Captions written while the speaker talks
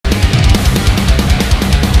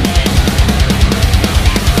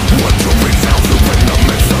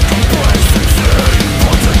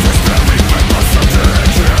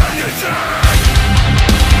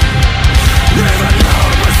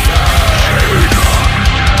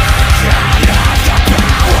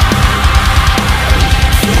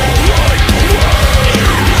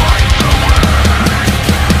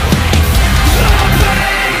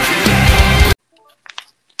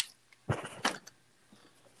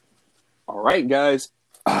All right, guys.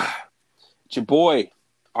 It's your boy,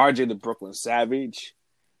 RJ the Brooklyn Savage.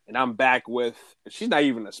 And I'm back with, she's not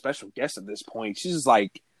even a special guest at this point. She's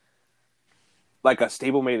like a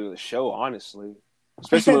stablemate of the show, honestly.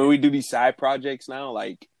 Especially when we do these side projects now.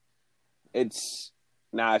 Like, she's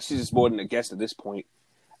just more than a guest at this point.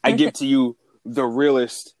 I give to you the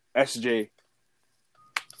realest SJ.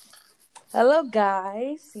 Hello,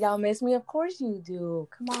 guys. Y'all miss me? Of course you do.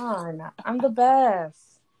 Come on. I'm the best.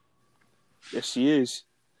 Yes, she is.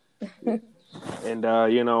 And,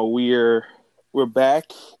 we're back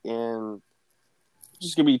and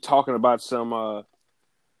just going to be talking about some,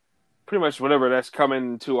 pretty much whatever that's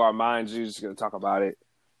coming to our minds. We're just going to talk about it.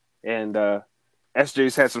 And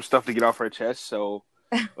SJ's had some stuff to get off her chest, so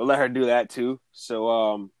we'll let her do that too.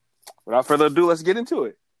 So without further ado, let's get into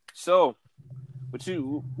it. So what's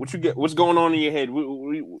going on in your head? What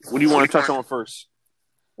do you want to touch on first?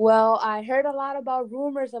 Well, I heard a lot about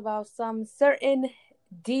rumors about some certain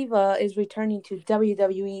diva is returning to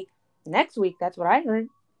WWE next week. That's what I heard.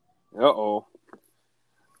 Uh-oh.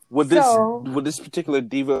 Would this particular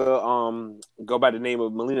diva go by the name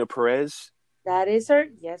of Melina Perez? That is her.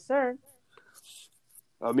 Yes, sir.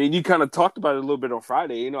 I mean, you kind of talked about it a little bit on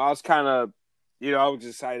Friday. I was kind of, I was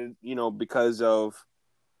excited, because of,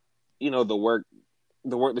 the work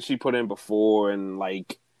that she put in before, and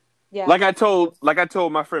like I told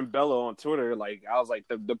my friend Bella on Twitter, like I was like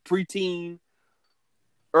the preteen,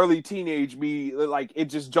 early teenage me, like it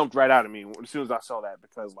just jumped right out of me as soon as I saw that,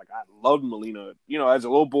 because like I loved Melina, as a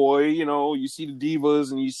little boy, you see the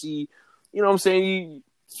divas and you see, what I'm saying,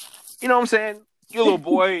 you're a little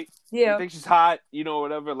boy, yeah, you think she's hot,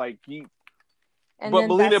 whatever, like you. And but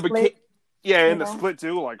Melina became. Yeah, and the split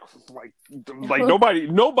too. Like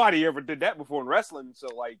nobody ever did that before in wrestling. So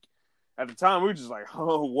like at the time we were just like,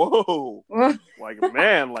 oh whoa, like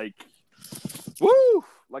man, like woo,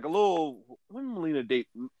 like a little. When Melina they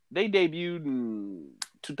debuted in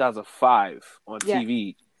 2005 on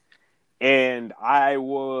TV, and I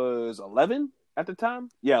was 11 at the time.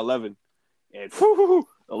 Yeah, 11, and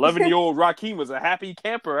 11-year-old Rakim was a happy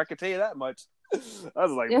camper. I can tell you that much. I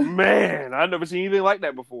was like, man, I've never seen anything like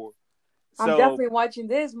that before. I'm definitely watching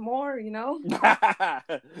this more,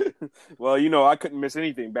 Well, I couldn't miss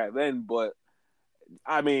anything back then, but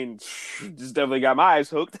I mean, just definitely got my eyes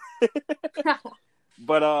hooked.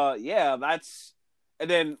 But that's, and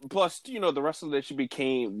then plus, the wrestler that she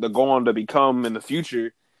go on to become in the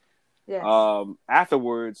future. Yes.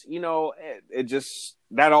 Afterwards, it just,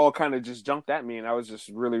 that all kind of just jumped at me, and I was just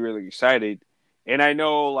really, really excited. And I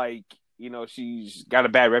know, like, she's got a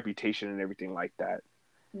bad reputation and everything like that.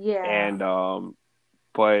 Yeah. And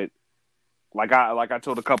but like I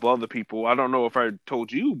told a couple other people, I don't know if I told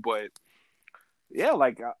you, but yeah,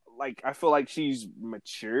 like I feel like she's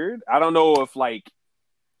matured. I don't know if like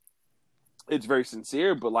it's very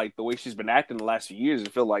sincere, but like the way she's been acting the last few years, I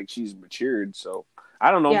feel like she's matured. So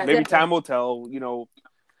I don't know. Maybe definitely. Time will tell.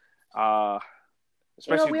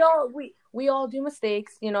 Especially we all do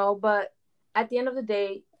mistakes, but at the end of the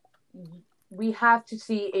day, we have to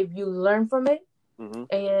see if you learn from it.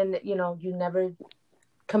 Mm-hmm. And, you never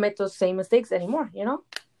commit those same mistakes anymore,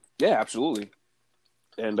 Yeah, absolutely.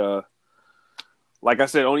 And, like I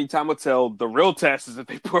said, only time will tell. The real test is if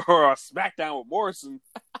they put her on SmackDown with Morrison.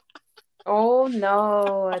 Oh,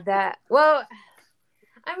 no. Well,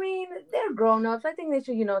 I mean, they're grown-ups. I think they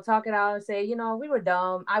should, talk it out and say, we were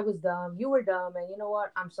dumb. I was dumb. You were dumb. And you know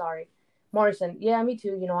what? I'm sorry. Morrison, yeah, me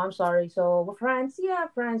too. I'm sorry. So we're friends. Yeah,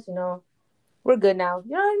 friends, We're good now.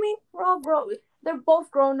 You know what I mean? We're all grown. They're both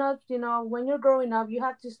grown-ups, When you're growing up, you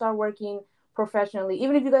have to start working professionally.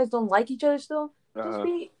 Even if you guys don't like each other still, just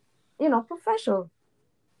be, professional.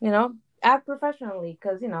 Act professionally,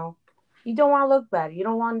 because, you don't want to look bad. You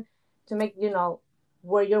don't want to make,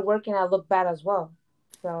 where you're working at look bad as well.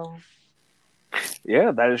 So. Yeah,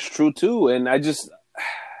 that is true, too. And I just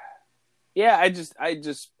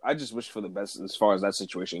wish for the best as far as that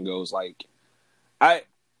situation goes. Like, I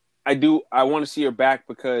want to see her back,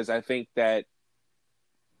 because I think that,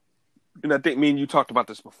 and I think me and you talked about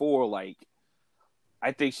this before, like,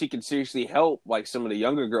 I think she can seriously help, like, some of the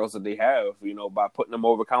younger girls that they have, by putting them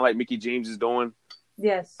over, kind of like Mickie James is doing.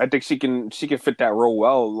 Yes. I think she can fit that role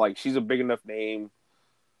well. Like, she's a big enough name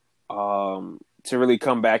to really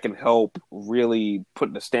come back and help really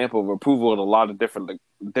put the stamp of approval on a lot of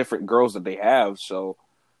different girls that they have. So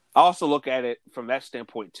I also look at it from that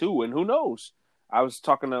standpoint, too, and who knows? I was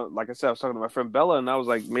talking to my friend Bella, and I was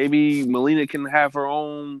like, maybe Melina can have her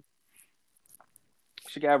own.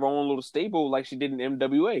 She can have her own little stable like she did in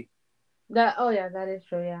MWA. That is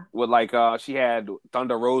true, yeah. With like she had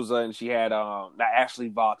Thunder Rosa, and she had not Ashley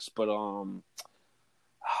Vox, but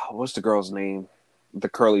what's the girl's name? The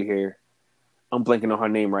curly hair. I'm blanking on her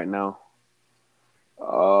name right now.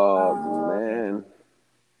 Oh Uh, man,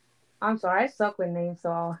 I'm sorry, I suck with names,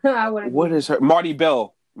 so I wouldn't what be. is her? Marty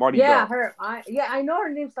Bell. Marty Yeah, Bell. her. I know her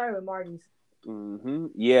name started with Marty's.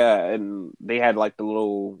 Yeah, and they had like the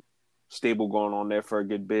little stable going on there for a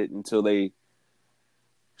good bit until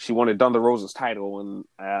she wanted Thunder Rosa's title, and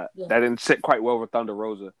Yeah, that didn't sit quite well with Thunder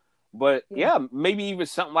Rosa. But yeah, yeah, maybe even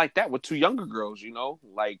something like that with two younger girls.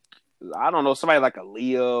 Like I don't know, somebody like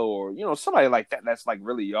Aaliyah or somebody like that that's like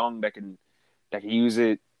really young that can use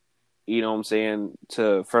it. You know what I'm saying,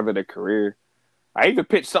 to further their career. I even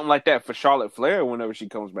pitched something like that for Charlotte Flair whenever she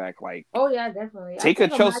comes back. Like oh yeah, definitely. I take a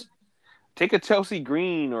think I'm not Chelsea, take a Chelsea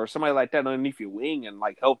Green or somebody like that underneath your wing and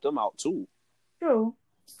like help them out too. true.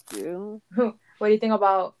 Yeah. What do you think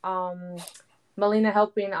about Melina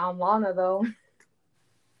helping Lana though?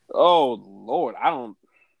 Oh Lord, I don't.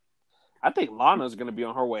 I think Lana's gonna be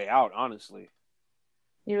on her way out. Honestly,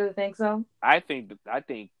 You really think so? I think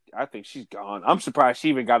she's gone. I'm surprised she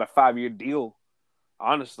even got a 5-year deal.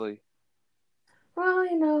 Honestly,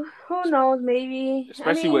 Well, who knows? Maybe. I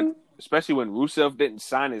especially with mean, especially when Rusev didn't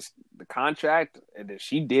sign the contract, and then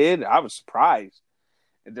she did. I was surprised.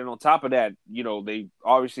 And then on top of that, they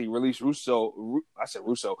obviously released Rusev,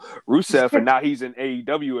 and now he's in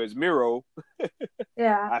AEW as Miro.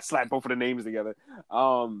 yeah, I slapped both of the names together.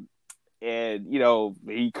 And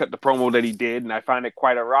he cut the promo that he did, and I find it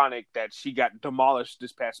quite ironic that she got demolished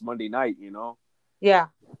this past Monday night. yeah,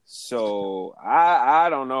 So I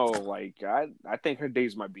don't know. Like I think her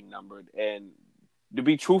days might be numbered. And to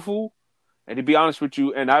be truthful, and to be honest with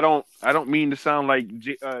you, and I don't mean to sound like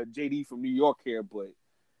JD from New York here, but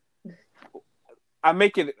I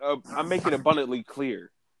make it abundantly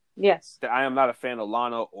clear yes. that I am not a fan of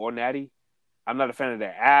Lana or Natty. I'm not a fan of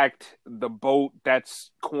their act, the boat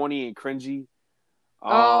that's corny and cringy.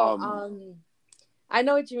 Oh, I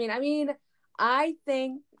know what you mean. I mean, I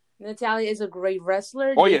think Natalia is a great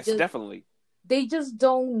wrestler. Oh yes, definitely. They just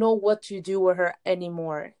don't know what to do with her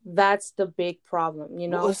anymore. That's the big problem,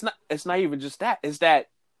 Well, it's not even just that. It's that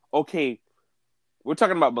okay? We're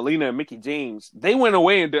talking about Melina and Mickie James. They went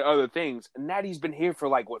away and did other things. And Natty's been here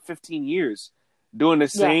for 15 years, doing the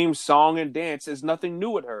same song and dance. There's nothing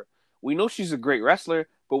new with her. We know she's a great wrestler,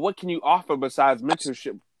 but what can you offer besides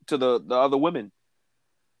mentorship to the other women?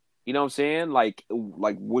 You know what I'm saying? Like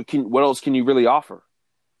what else can you really offer?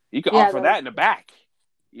 You can offer that in the back.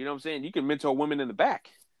 You know what I'm saying? You can mentor women in the back.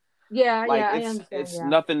 Yeah, like I it's understand. it's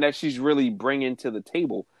nothing that she's really bringing to the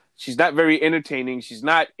table. She's not very entertaining. She's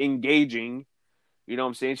not engaging. You know what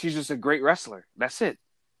I'm saying? She's just a great wrestler. That's it.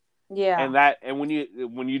 Yeah. And when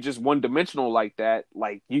you just one dimensional like that,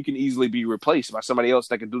 like you can easily be replaced by somebody else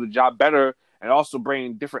that can do the job better and also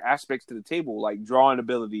bring different aspects to the table, like drawing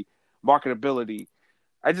ability, marketability.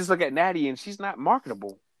 I just look at Natty and she's not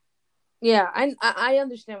marketable. Yeah, I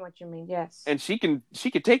understand what you mean. Yes. And she can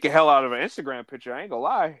take a hell out of an Instagram picture. I ain't gonna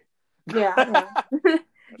lie. Yeah.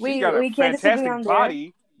 She's got a can't disagree fantastic on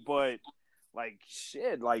body, but like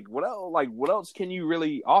shit, like what else can you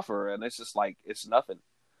really offer? And it's just like it's nothing.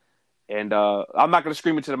 And I'm not gonna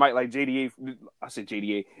scream into the mic like JDA. I said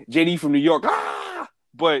JDA, JD from New York. Ah!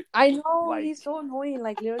 But I know he's so annoying.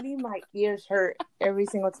 Like literally, my ears hurt every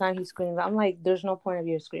single time he screams. I'm like, there's no point of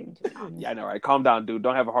you screaming. To be honest. Yeah, I know, right? Calm down, dude.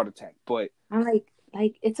 Don't have a heart attack. But I'm like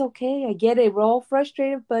it's okay. I get it. We're all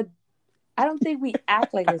frustrated, but I don't think we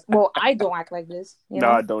act like this. Well, I don't act like this. No,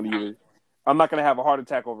 I don't either. I'm not gonna have a heart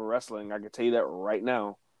attack over wrestling. I can tell you that right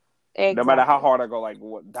now. Exactly. No matter how hard I go, like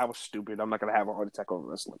what that was stupid. I'm not gonna have a heart attack over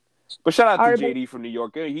wrestling. But shout out to JD from New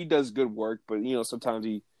York. He does good work, but sometimes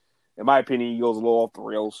he, in my opinion, he goes a little off the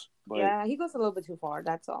rails. But, yeah, he goes a little bit too far.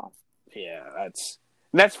 That's all. Yeah,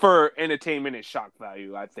 that's for entertainment and shock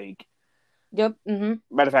value, I think. Yep.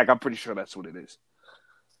 Mm-hmm. Matter of fact, I'm pretty sure that's what it is.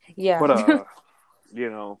 Yeah. But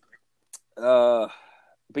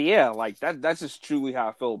but yeah, like that's just truly how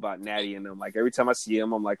I feel about Natty and them. Like every time I see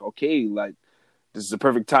him, I'm like, okay, like this is the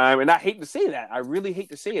perfect time. And I hate to say that. I really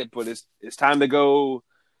hate to say it, but it's time to go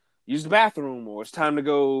use the bathroom, or it's time to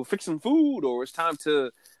go fix some food, or it's time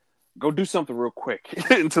to go do something real quick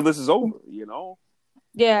until this is over,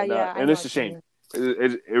 Yeah, and it's a shame.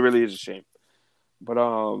 It really is a shame.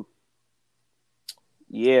 But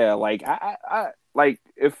yeah, like I like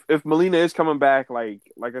if Melina is coming back, like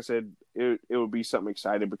I said, it would be something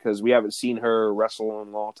exciting because we haven't seen her wrestle in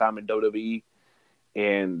a long time in WWE.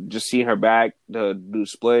 And just seeing her back to do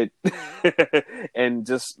split, and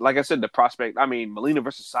just like I said, the prospect. I mean, Melina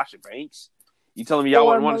versus Sasha Banks. You telling me y'all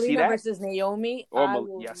wouldn't want to see that? Melina versus Naomi. I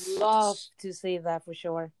would love to see that for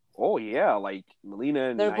sure. Oh yeah, like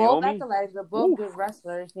Melina and they're Naomi. both athletic. They're both good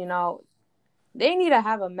wrestlers. They need to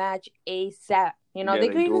have a match ASAP. You know, Yeah, they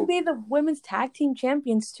they could even do. be the women's tag team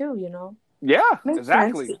champions too. You know, Yeah, makes sense.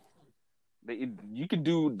 exactly. You could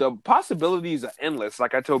do the possibilities are endless.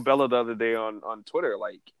 Like I told Bella the other day on Twitter,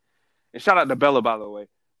 like, and shout out to Bella by the way.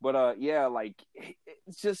 But yeah, like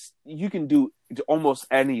it's just you can do almost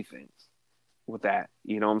anything with that.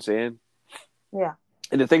 You know what I'm saying? Yeah.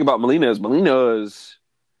 And the thing about Melina doesn't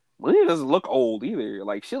look old either.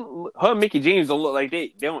 Like her and Mickey James don't look like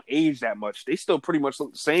they don't age that much. They still pretty much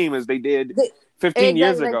look the same as they did They, 15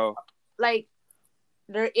 years exactly. ago. Like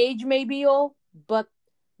their age may be old, but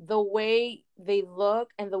the way they look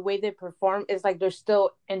and the way they perform is like they're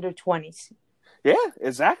still in their 20s. Yeah,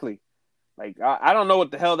 exactly. Like I don't know what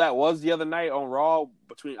the hell that was the other night on Raw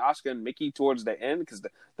between Asuka and Mickey towards the end because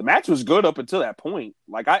the match was good up until that point.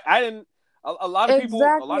 Like I didn't a lot of people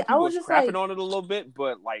Exactly. I was was just crapping like, on it a little bit,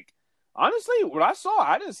 but like honestly, what I saw,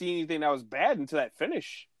 I didn't see anything that was bad until that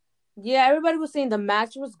finish. yeah, everybody was saying the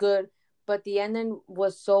match was good, but the ending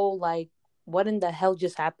was so like, what in the hell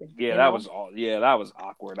just happened? Yeah, You that know? was all. Yeah, that was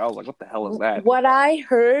awkward. I was like, what the hell is that? What I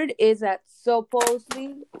heard is that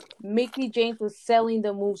supposedly Mickey James was selling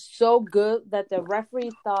the move so good that the referee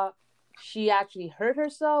thought she actually hurt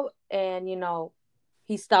herself, and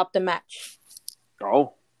he stopped the match.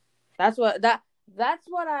 Oh, That's what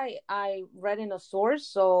I read in a source.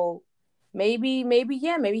 So maybe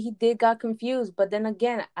yeah, maybe he did got confused. But then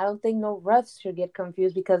again, I don't think no refs should get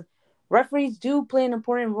confused because referees do play an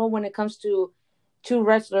important role when it comes to two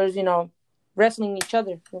wrestlers, wrestling each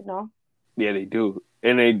other. yeah, they do,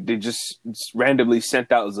 and they just randomly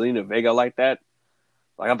sent out Zelina Vega like that.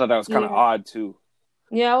 Like I thought that was kind of Yeah. odd too.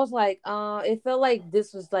 Yeah, I was like, it felt like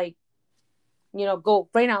this was like, go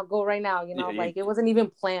right now, go right now, Yeah, like it wasn't even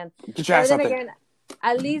planned. get your But ass then out there. again,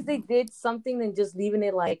 at least they did something than just leaving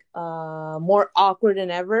it like more awkward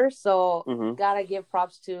than ever. So Mm-hmm. gotta give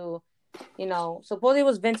props to, supposedly it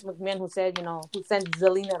was Vince McMahon who said, who sent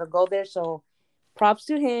Zelina to go there. So props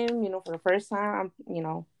to him, for the first time, you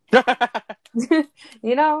know,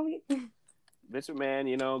 Vince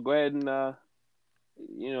McMahon, go ahead and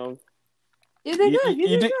you know, you did good, you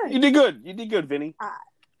did you good. did good, you did good, Vinny.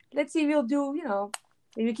 Let's see if you'll do,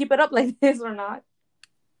 if you keep it up like this or not.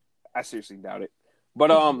 I seriously doubt it. But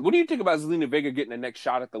what do you think about Zelina Vega getting the next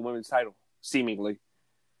shot at the women's title? Seemingly,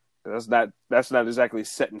 that's not exactly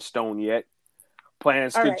set in stone yet.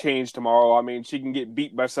 Plans All could right. change tomorrow. I mean, she can get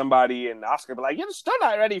beat by somebody, and Oscar be like, "You're still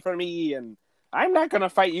not ready for me," and I'm not gonna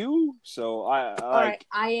fight you. So I All right, like.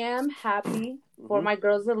 I am happy for Mm-hmm. my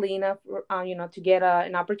girl Zelina, to get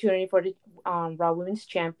an opportunity for the Raw Women's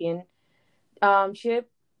Champion ship.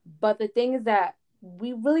 But the thing is that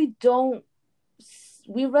we really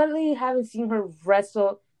haven't seen her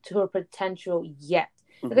wrestle to her potential yet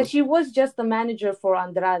Mm-hmm. because she was just the manager for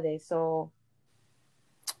Andrade, so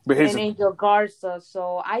But here's and the Angel Garza.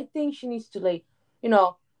 So I think she needs to you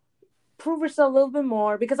know, prove herself a little bit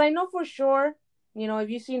more because I know for sure, if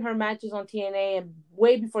you've seen her matches on TNA and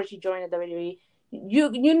way before she joined the WWE,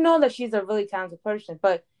 you know that she's a really talented person,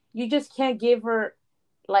 but you just can't give her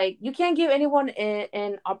you can't give anyone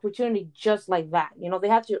an opportunity just like that. They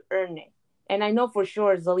have to earn it, and I know for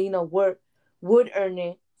sure Zelina would earn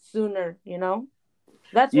it sooner.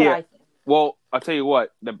 That's what yeah. I think. Well, I'll tell you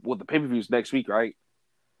what. The pay per views next week, right?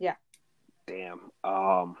 Yeah. Damn.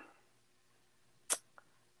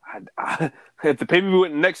 If the pay per view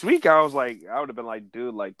went next week, I would have been like,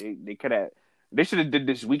 dude, like they could have, they should have did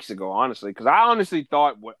this weeks ago, honestly, because I honestly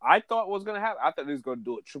thought what I thought was gonna happen. I thought they was gonna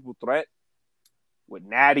do a triple threat with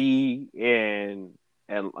Natty and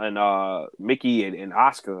Mickey and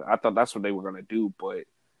Oscar. I thought that's what they were gonna do, but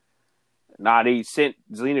nah, they sent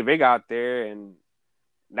Zelina Vega out there, and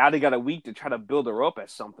now they got a week to try to build her up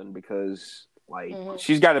as something because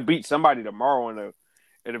she's got to beat somebody tomorrow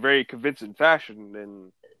in a very convincing fashion,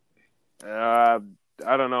 and I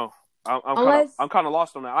don't know. I'm kind of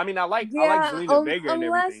lost on that. I mean, I like Zelina Vega and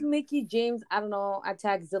unless everything. Mickey James, I don't know,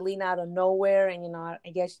 attacks Zelina out of nowhere, and I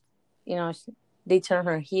guess they turn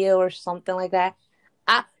her heel or something like that.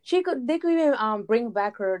 They could even bring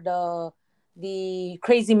back the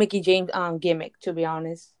crazy Mickey James gimmick. To be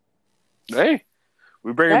honest, Hey,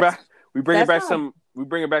 we bring it back. We bring it back not, some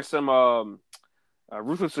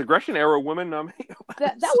ruthless aggression era women. I mean,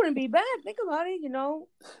 that wouldn't be bad. Think about it,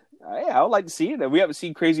 yeah, I would like to see it. We haven't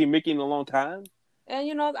seen Crazy Mickey in a long time.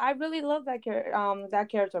 And I really love that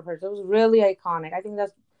character of hers. It was really iconic. I think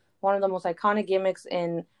that's one of the most iconic gimmicks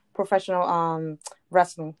in professional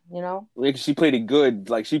wrestling. Like she played it good.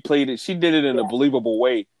 Like she played it. She did it in a Yeah. believable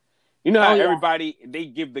way. You know how Oh, yeah. everybody they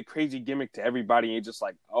give the crazy gimmick to everybody, and it's just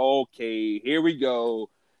like, okay, here we go.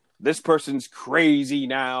 This person's crazy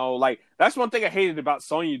now. Like that's one thing I hated about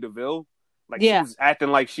Sonya Deville. Like she Yeah. was acting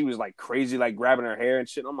like she was like crazy, like grabbing her hair and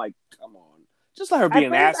shit. I'm like, come on, just let her be At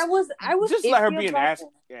an first, ass. I was Just let her iffy be an about ass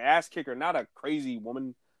it. ass kicker, not a crazy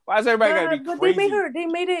woman. Why is everybody gotta be But they made crazy? her. They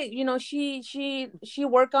made it. She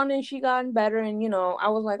worked on it. And she gotten better. And I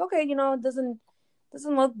was like, okay, it doesn't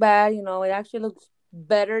look bad. It actually looks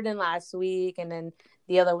better than last week. And then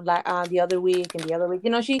the other week and the other week.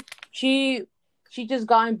 She she just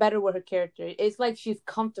gotten better with her character. It's like she's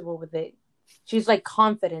comfortable with it. She's like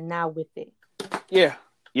confident now with it. Yeah,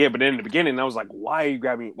 yeah. But in the beginning, I was like, why are you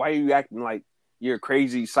grabbing? Why are you acting like you're a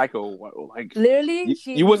crazy psycho? Like Literally,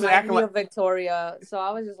 she you wasn't reminded acting me like. of Victoria. So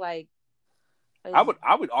I was just like, I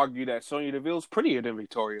would argue that Sonya Deville's prettier than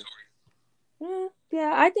Victoria.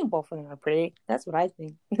 Yeah, I think both of them are pretty. That's what I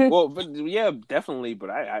think. Well, but yeah, definitely. But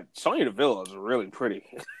Sonya Deville is really pretty.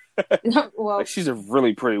 Well, Like she's a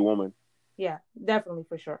really pretty woman. yeah, definitely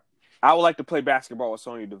for sure. I would like to play basketball with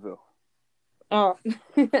Sonya Deville. Oh,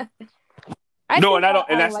 No, and I don't,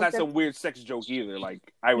 and I would that's like not to. some weird sex joke either. Like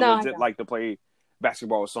I would No, I legit know. like to play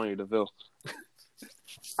basketball with Sonya Deville.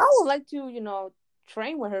 I would like to,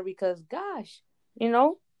 train with her because, gosh, Yeah,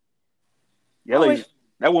 I like wish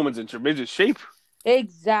that woman's in tremendous shape.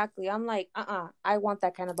 exactly. I'm like, I want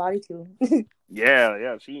that kind of body too.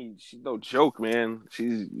 Yeah, she's no joke, man.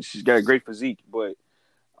 She's got a great physique, but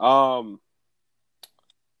oh,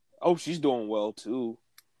 she's doing well too.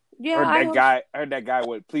 Yeah, I hope. I heard that guy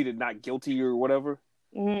what pleaded not guilty or whatever.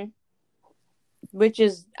 Hmm. Which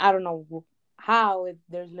is, I don't know how, if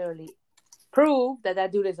there's literally proof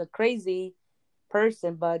that dude is a crazy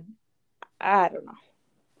person, but I don't know.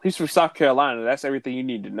 He's from South Carolina. That's everything you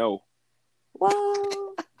need to know.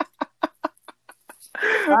 Well,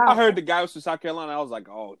 I wow. heard the guy was from South Carolina. I was like,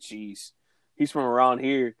 oh, jeez, he's from around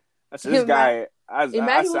here. I said, this Ima- guy. I Imagine he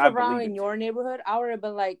said, was I around believe in it. your neighborhood. I would have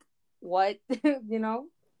been like, what?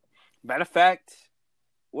 Matter of fact,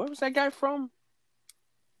 where was that guy from?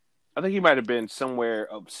 I think he might have been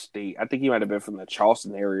somewhere upstate. I think he might have been from the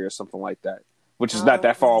Charleston area or something like that, which is not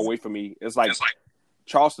that far away from me. It's like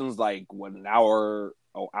Charleston's like what an hour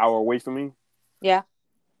away from me. Yeah.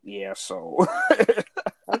 Yeah, so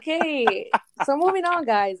Okay. So moving on,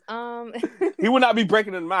 guys. he would not be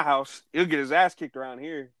breaking into my house. He'll get his ass kicked around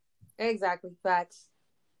here. Exactly. Facts.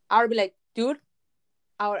 I would be like, dude,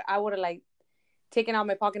 I would have like taken out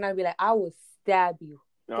my pocket and I'd be like, I will stab you.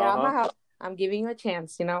 Get out of my house. I'm giving you a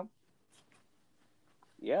chance.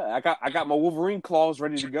 Yeah, I got my Wolverine claws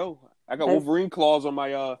ready to go. I got Wolverine claws on my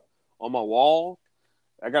wall.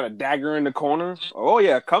 I got a dagger in the corner. Oh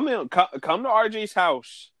yeah, come to RJ's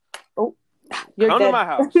house. Oh, you're come dead. to my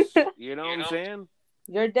house. You know what I'm saying?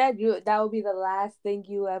 You're dead. That will be the last thing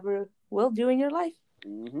you ever will do in your life.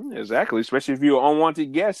 Mm-hmm, exactly, especially if you're an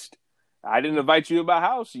unwanted guest. I didn't invite you to my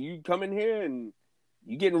house. You come in here and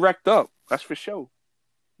you getting wrecked up. That's for sure.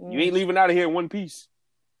 You ain't leaving out of here in one piece.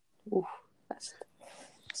 Oof, that's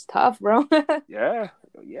tough, bro. Yeah.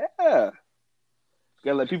 Gotta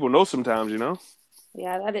let people know sometimes,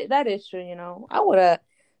 Yeah, that is true. I would have,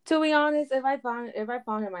 to be honest, if I found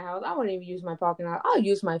him in my house, I wouldn't even use my pocket knife. I'll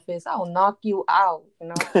use my fist. I'll knock you out.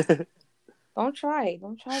 Don't try.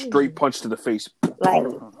 Straight punch to the face. Like,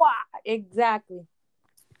 wow, exactly.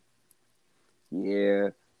 Yeah.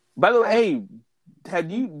 By the way, hey,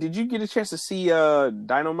 did you get a chance to see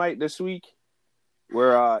Dynamite this week,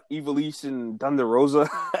 where Ivelisse and Thunder Rosa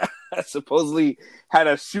supposedly had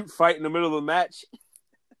a shoot fight in the middle of the match?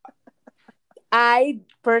 I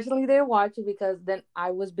personally didn't watch it because then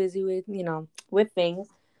I was busy with things.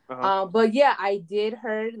 But yeah, I did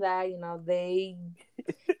heard that they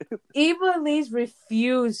Ivelisse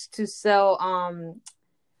refused to sell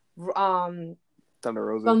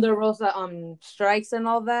Thunder Rosa strikes and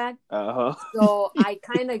all that. So I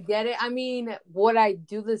kind of get it. I mean, would I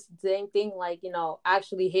do the same thing, like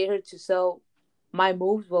actually hit her to sell my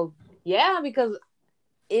moves? Well, yeah, because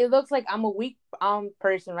it looks like I'm a weak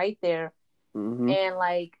person right there. Mm-hmm. And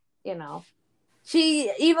like,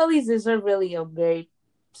 Ivelisse deserves really a very,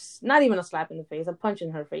 not even a slap in the face, a punch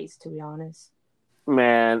in her face, to be honest.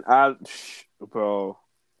 Man, bro,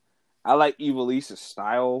 I like Ivelisse's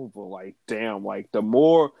style, but like, damn, like the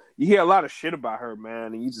more you hear a lot of shit about her,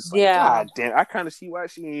 man, and you just like, God damn, I kind of see why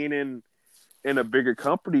she ain't in a bigger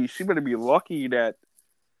company. She better be lucky that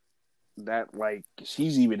like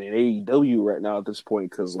she's even in AEW right now at this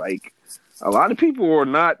point, because like a lot of people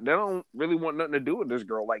they don't really want nothing to do with this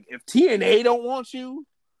girl. Like if TNA don't want you,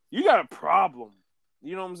 you got a problem.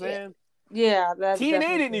 You know what I'm saying? Yeah, that's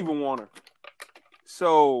TNA didn't even want her.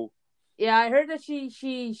 So yeah, I heard that she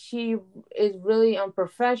is really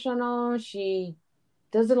unprofessional. She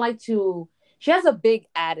doesn't like to. She has a big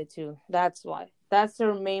attitude. That's why. That's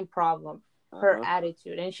her main problem. her Uh-huh.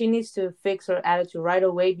 attitude, and she needs to fix her attitude right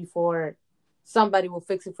away before somebody will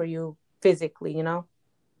fix it for you physically. You know.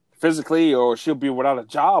 Physically, or she'll be without a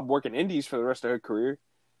job working indies for the rest of her career.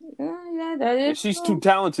 Yeah, that And is she's too true.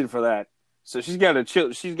 talented for that. So she's got to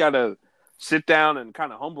chill. She's got to sit down and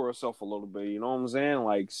kind of humble herself a little bit. You know what I'm saying?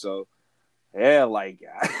 Like, so yeah, like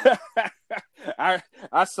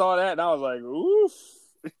I saw that and I was like, oof.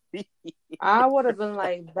 I would have been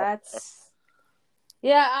like, that's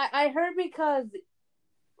yeah. I heard because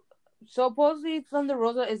supposedly Thunder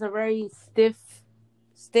Rosa is a very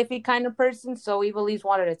stiffy kind of person. So Evilise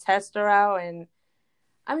wanted to test her out, and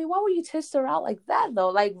I mean, why would you test her out like that though?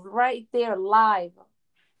 Like right there, live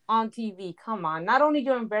on TV. Come on. Not only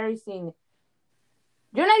you're embarrassing,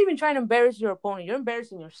 you're not even trying to embarrass your opponent. You're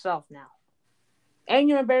embarrassing yourself now, and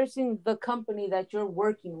you're embarrassing the company that you're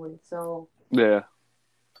working with. So Yeah.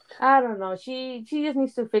 I don't know. She just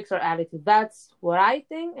needs to fix her attitude. That's what I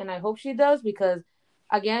think, and I hope she does because,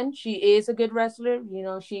 again, she is a good wrestler. You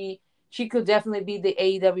know, she could definitely be the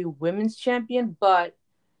AEW Women's Champion, but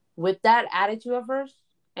with that attitude of hers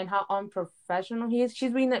and how unprofessional he is,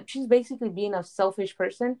 she's basically being a selfish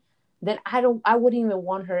person. Then I wouldn't even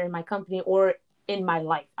want her in my company or in my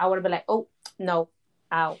life. I would have been like, oh no,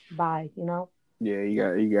 out, bye. You know. Yeah,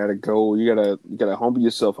 you gotta go. You gotta humble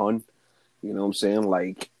yourself, hun. You know what I'm saying?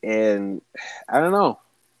 Like, and I don't know.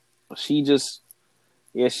 She just,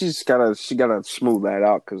 yeah, she gotta smooth that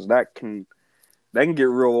out because that can get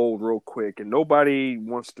real old real quick, and nobody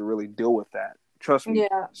wants to really deal with that. Trust me,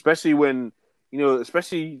 Yeah. especially when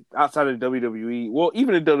especially outside of WWE. Well,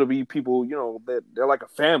 even the WWE people, they're like a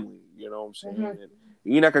family. You know what I'm saying? Hmm. And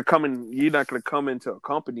you're not gonna come into a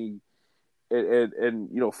company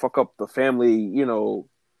and fuck up the family.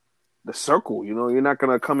 The circle. You're not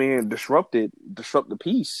gonna come in and disrupt the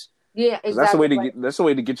peace. Yeah. Because that's the way Exactly. to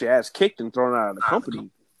Like. get your ass kicked and thrown out of the company.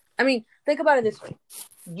 I mean, think about it this way.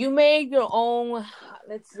 You made your own,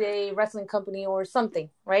 let's say, wrestling company or something,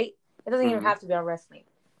 right? It doesn't even Mm-hmm. have to be a wrestling.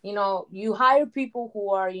 You hire people who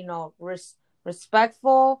are,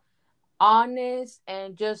 respectful, honest,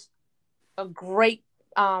 and just a great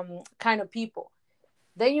kind of people.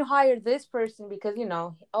 Then you hire this person because,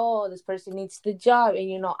 oh, this person needs the job.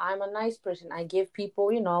 And, I'm a nice person. I give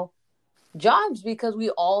people, jobs because we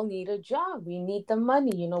all need a job. We need the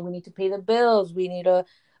money. We need to pay the bills. We need to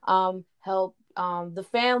help the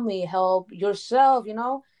family, help yourself.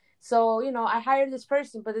 So I hired this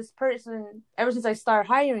person, but this person, ever since I started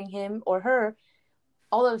hiring him or her,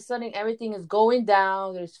 all of a sudden everything is going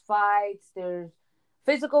down. There's fights. There's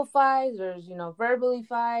physical fights. There's verbally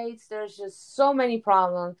fights. There's just so many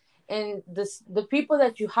problems. And the people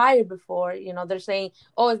that you hired before, they're saying,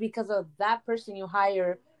 oh, it's because of that person you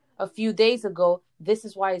hired a few days ago. This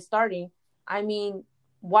is why it's starting. I mean,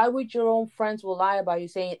 why would your own friends will lie about you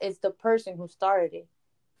saying it's the person who started it?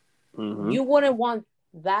 Mm-hmm. You wouldn't want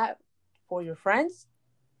that for your friends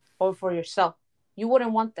or for yourself. You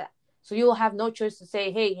wouldn't want that. So you'll have no choice to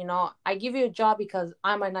say, hey, I give you a job because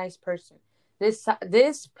I'm a nice person.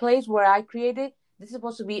 This place where I created, this is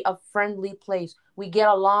supposed to be a friendly place. We get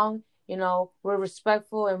along, we're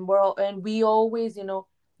respectful, and we always,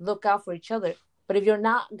 look out for each other. But if you're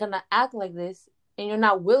not gonna act like this and you're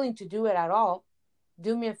not willing to do it at all,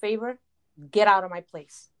 do me a favor, get out of my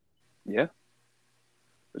place. Yeah,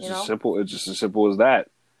 it's You just know? simple. It's just as simple as that.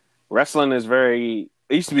 Wrestling is it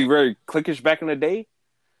used to be very cliquish back in the day,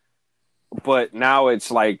 but now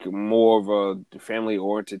it's like more of a family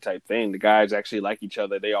oriented type thing. The guys actually like each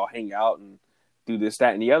other. They all hang out and do this,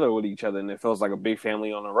 that, and the other with each other, and it feels like a big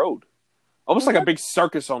family on the road, almost like a big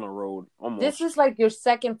circus on the road, This almost. is like your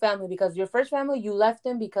second family because your first family you left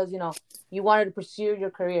them because you wanted to pursue your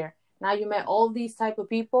career. Now you met all these type of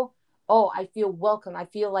people. Oh, I feel welcome. I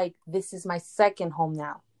feel like this is my second home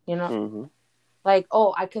now. Mm-hmm. Like,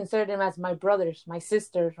 oh, I consider them as my brothers, my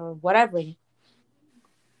sisters, or whatever.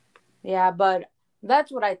 Yeah, but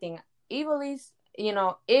that's what I think. Evilise,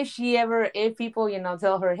 if people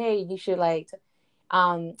tell her, hey, you should like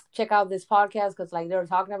check out this podcast because like they were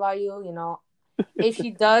talking about you. If she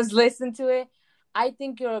does listen to it, I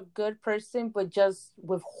think you're a good person, but just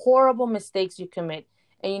with horrible mistakes you commit.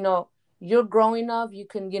 And you're growing up, you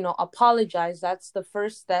can, apologize. That's the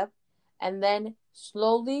first step. And then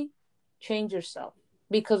slowly change yourself.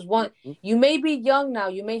 Because Mm-hmm. you may be young now,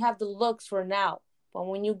 you may have the looks for now, but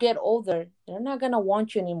when you get older, they're not gonna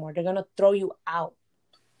want you anymore. They're gonna throw you out.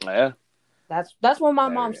 Yeah. That's what my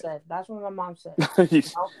mom said. That's what my mom said. You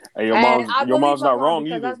know? Hey, And I your believe mom's my not mom wrong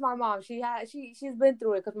because either. that's my mom. She's been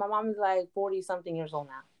through it because my mom is like 40 something years old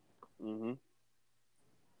now. Mm-hmm.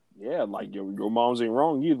 Yeah, like your mom's ain't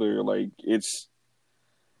wrong either. Like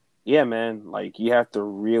yeah, man, like you have to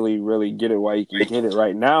really, really get it while you can get it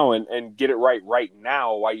right now, and get it right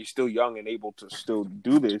now while you're still young and able to still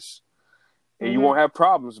do this, and you Mm-hmm. won't have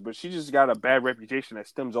problems. But she just got a bad reputation that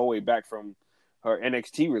stems all the way back from her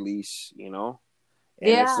NXT release, and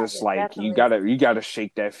it's Yeah, just like definitely. you gotta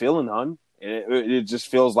shake that feeling, hun. And it just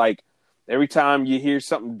feels like every time you hear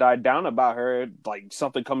something die down about her, like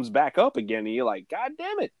something comes back up again, and you're like, God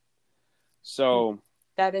damn it! So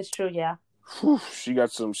That is true. Yeah. whew, she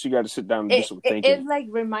got to sit down and do some It thinking. like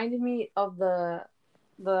reminded me of the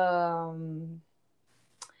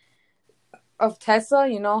of Tessa.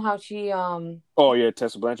 You know how she Oh yeah,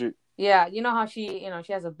 Tessa Blanchard. yeah, you know how she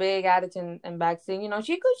has a big attitude and backstage.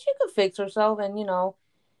 She could fix herself, and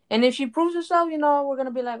and if she proves herself, we're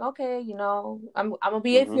gonna be like, okay, I'm gonna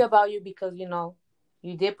be Hmm. iffy about you because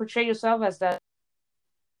you did portray yourself as that.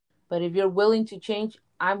 But if you're willing to change,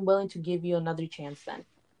 I'm willing to give you another chance. Then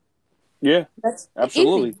Yeah, that's easy.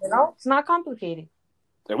 absolutely. It's not complicated.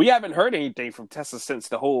 And we haven't heard anything from Tessa since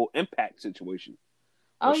the whole Impact situation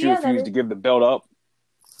Oh where she yeah, that refused is. to give the belt up.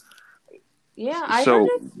 Yeah, I heard So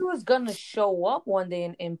that she was gonna show up one day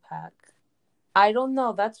in Impact. I don't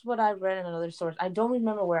know. That's what I read in another source. I don't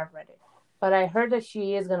remember where I read it, but I heard that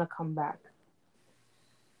she is gonna come back.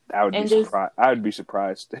 I would be And there's, surprised. I would be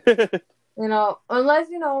surprised. unless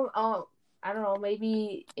I don't know,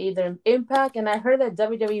 maybe either Impact, and I heard that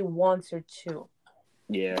WWE wants her too.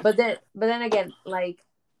 Yeah. But then again, like,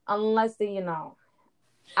 unless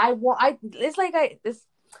I want, I it's like I this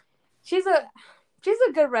she's a she's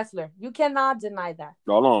a good wrestler. You cannot deny that.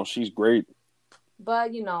 No, no, she's great.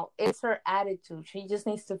 But it's her attitude. She just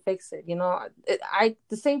needs to fix it. I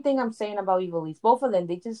the same thing I'm saying about Evilise. Both of them,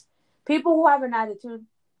 they just people who have an attitude,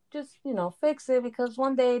 just fix it because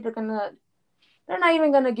one day they're not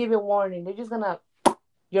even gonna give you a warning. They're just gonna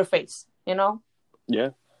your face. Yeah.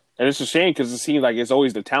 And it's a shame because it seems like it's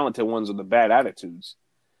always the talented ones with the bad attitudes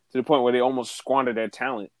to the point where they almost squander their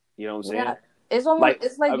talent. You know what I'm Yeah, saying? it's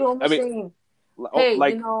like I, you're I almost mean, saying, hey,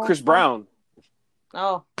 like Chris huh? Brown.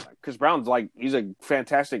 Oh, Chris Brown's like he's a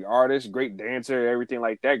fantastic artist, great dancer, everything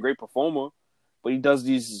like that, great performer. But he does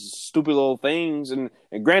these stupid little things, and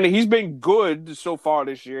granted, he's been good so far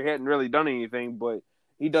this year. He hadn't really done anything, but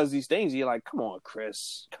he does these things. You're like, come on,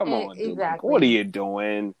 Chris, come on, dude, like, what are exactly. you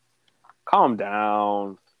doing? Calm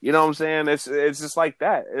down. You know what I'm saying? It's just like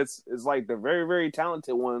that. It's like the very very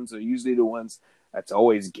talented ones are usually the ones that's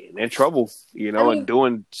always getting in trouble, I and mean,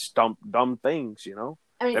 doing dumb things,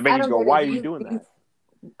 that make I you don't go, get it. why are you doing that?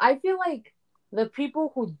 I feel like the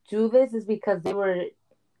people who do this is because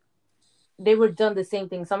they were done the same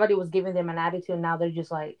thing. Somebody was giving them an attitude, and now they're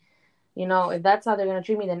just like, if that's how they're gonna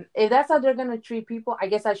treat me, then if that's how they're gonna treat people, I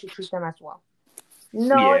guess I should treat them as well.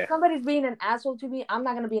 No, if Yeah, somebody's being an asshole to me, I'm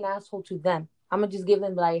not gonna be an asshole to them. I'm gonna just give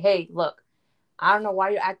them like, hey, look, I don't know why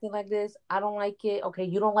you're acting like this. I don't like it. Okay,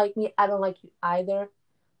 you don't like me. I don't like you either.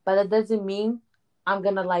 But that doesn't mean I'm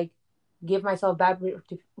gonna like give myself bad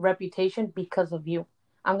reputation because of you.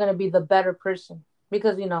 I'm gonna be the better person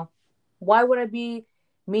because why would I be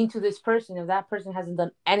mean to this person if that person hasn't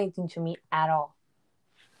done anything to me at all?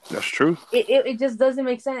 that's true. It just doesn't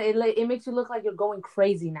make sense. It makes you look like you're going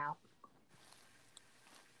crazy now.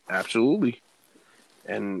 Absolutely.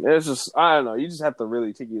 And it's just I don't know. You just have to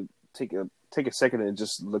really take a second and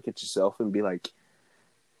just look at yourself and be like,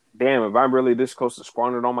 damn, if I'm really this close to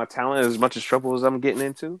squandering all my talent as much as trouble as I'm getting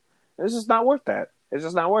into, it's just not worth that. It's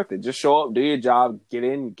just not worth it. Just show up, do your job, get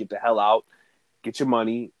in, get the hell out, get your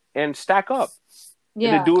money, and stack up,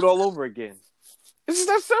 and then Yeah, do it all over again. It's just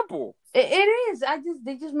that simple. it is.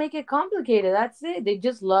 They just make it complicated. That's it. They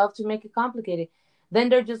just love to make it complicated. Then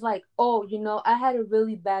they're just like, oh, I had a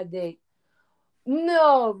really bad day.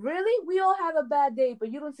 No, really? We all have a bad day,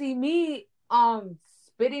 but you don't see me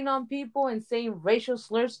spitting on people and saying racial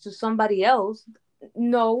slurs to somebody else.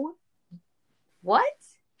 No. What?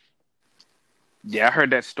 Yeah, I heard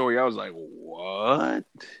that story. I was like, what?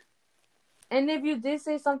 And if you did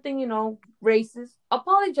say something, racist,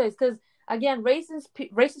 apologize cuz again,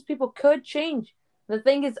 racist people could change. The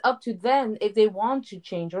thing is up to them if they want to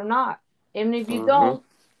change or not. Even if you Mm-hmm. don't,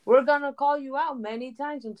 we're going to call you out many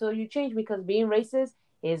times until you change because being racist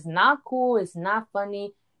is not cool, it's not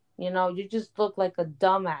funny. You just look like a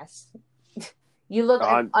dumbass. You look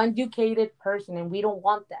an Uh, uneducated person, and we don't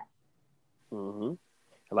want that. mm-hmm.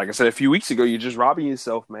 Like I said a few weeks ago, you're just robbing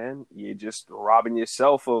yourself, man. You're just robbing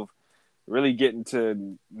yourself of really getting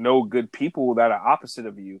to know good people that are opposite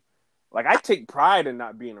of you. Like I take pride in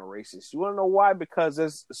not being a racist. You want to know why? Because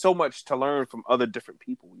there's so much to learn from other different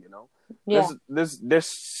people. Yeah, There's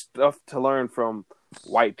stuff to learn from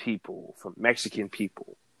white people, from Mexican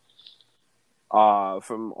people,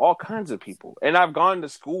 from all kinds of people. And I've gone to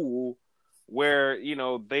school where, you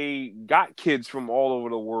know, they got kids from all over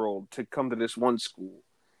the world to come to this one school.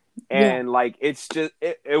 Yeah. And like, it's just,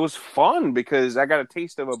 it was fun because I got a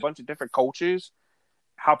taste of a bunch of different cultures,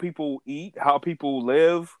 how people eat, how people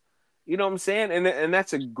live. You know what I'm saying? And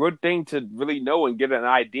that's a good thing to really know and get an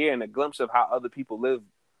idea and a glimpse of how other people live,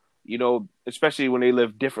 you know, especially when they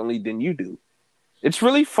live differently than you do. It's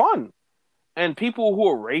really fun. And people who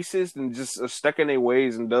are racist and just are stuck in their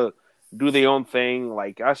ways and do their own thing,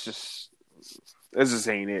 like, this just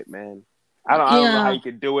ain't it, man. I don't know how Yeah. you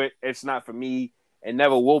could do it. It's not for me. It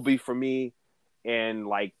never will be for me. And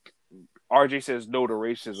like RJ says no to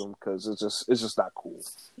racism because it's just not cool.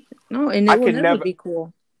 No, and I it will can never never be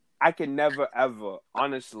cool. I can never ever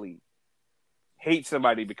honestly hate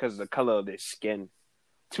somebody because of the color of their skin.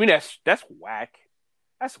 To me, that's whack.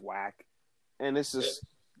 That's whack. And it's just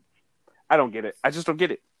I don't get it. I just don't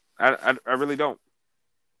get it. I really don't.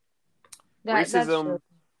 That's true. Racism,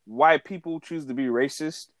 why people choose to be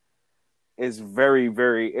racist is very,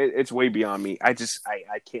 very. It's way beyond me. I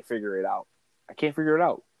can't figure it out. I can't figure it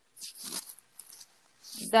out.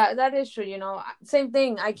 That is true. You know, same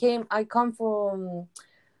thing. I come from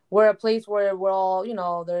we're a place where we're all, you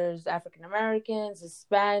know, there's African Americans,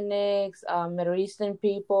 Hispanics, Middle Eastern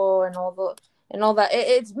people, and all that.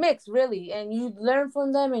 It's mixed, really, and you learn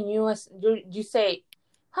from them, and you say,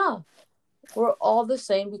 "Huh, we're all the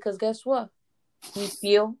same." Because guess what? We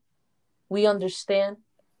feel, we understand,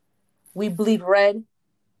 we bleed red,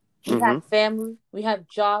 we have family, we have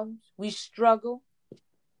jobs, we struggle.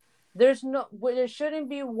 There shouldn't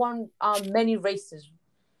be many races.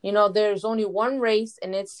 You know, there's only one race,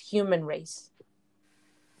 and it's human race.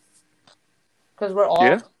 Because we're all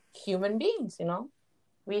Yeah. human beings, you know.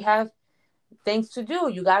 We have things to do.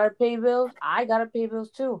 You gotta pay bills. I gotta pay bills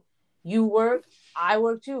too. You work. I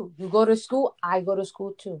work too. You go to school. I go to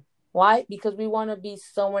school too. Why? Because we want to be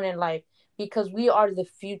someone in life. Because we are the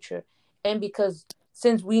future. And because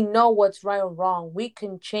since we know what's right or wrong, we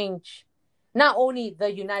can change not only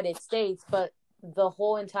the United States, but the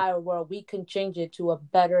whole entire world. We can change it to a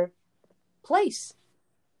better place.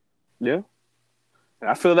 Yeah.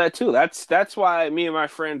 I feel that too. That's why me and my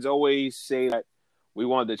friends always say that we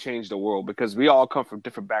wanted to change the world because we all come from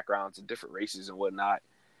different backgrounds and different races and whatnot.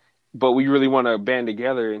 But we really want to band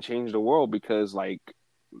together and change the world because, like,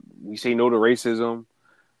 we say no to racism.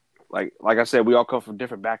 Like I said, we all come from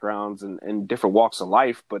different backgrounds and different walks of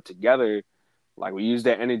life, but together, like, we use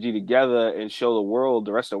that energy together and show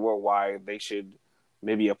the rest of the world, why they should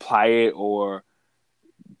maybe apply it or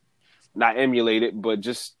not emulate it, but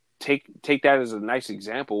just take that as a nice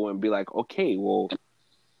example and be like, okay, well,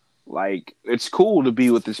 like, it's cool to be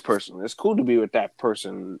with this person. It's cool to be with that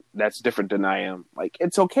person that's different than I am. Like,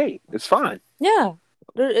 it's okay. It's fine. Yeah.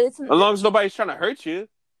 As long as nobody's trying to hurt you,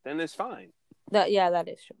 then it's fine. That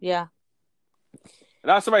is true. Yeah. And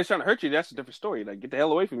now if somebody's trying to hurt you, that's a different story. Like, get the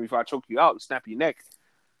hell away from me before I choke you out and snap your neck.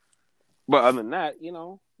 But other than that, you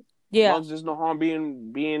know, as long as there's no harm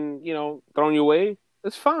being, you know, thrown your way,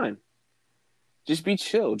 it's fine. Just be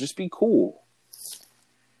chill. Just be cool.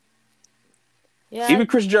 Yeah. Even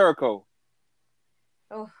Chris Jericho.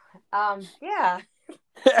 Oh, yeah.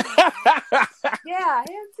 Yeah,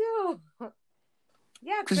 him too.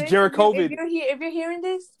 Yeah, Chris Chris, Jericho. if you're hearing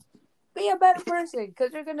this, be a better person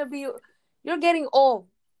because you're getting old,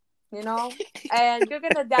 you know, and you're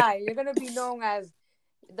gonna die. You're gonna be known as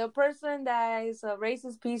the person that is a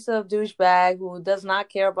racist piece of douchebag who does not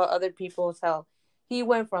care about other people's health. He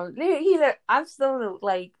went from I'm still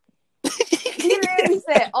like he literally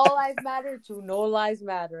said all lives matter to no lives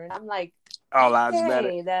matter, and I'm like, all lives matter.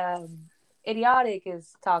 The idiotic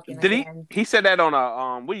is talking. Did again. he said that on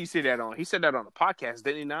a what do you say that on? He said that on a podcast,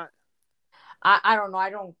 did he not? I don't know.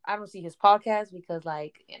 I don't see his podcast because,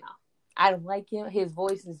 like, you know, I don't like him. His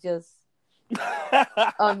voice is just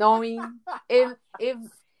annoying. If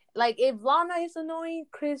Lana is annoying,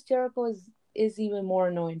 Chris Jericho is even more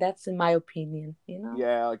annoying. That's in my opinion. You know.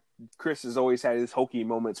 Yeah, like, Chris has always had his hokey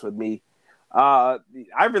moments with me. I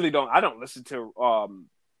don't listen to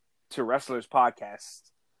wrestlers'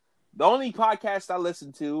 podcasts. The only podcast I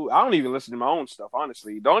listen to, I don't even listen to my own stuff,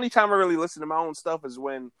 honestly. The only time I really listen to my own stuff is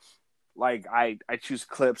when, like, I choose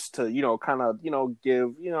clips to, you know, kind of, you know,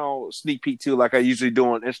 give, you know, sneak peek to, like I usually do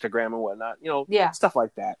on Instagram and whatnot, you know, stuff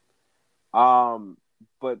like that.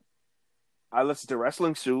 But I listen to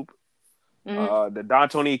Wrestling Soup, the Don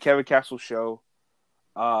Tony and Kevin Castle show,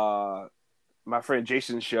 my friend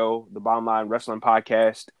Jason's show, the Bottom Line Wrestling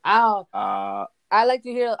Podcast. Oh, I like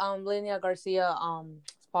to hear Linnea Garcia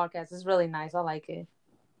podcast. It's really nice. I like it.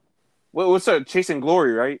 What's up? Chasing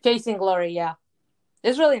Glory, right? Chasing Glory, yeah.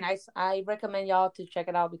 It's really nice. I recommend y'all to check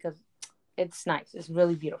it out because it's nice. It's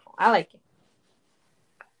really beautiful. I like it.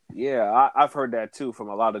 Yeah, I've heard that too from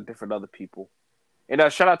a lot of different other people. And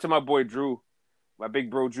shout out to my boy Drew, my big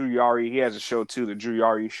bro Drew Yari. He has a show too, the Drew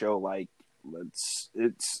Yari Show. Like,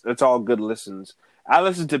 it's all good listens. I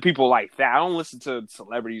listen to people like that. I don't listen to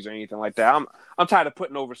celebrities or anything like that. I'm tired of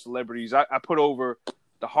putting over celebrities. I put over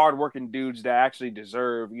the hardworking dudes that actually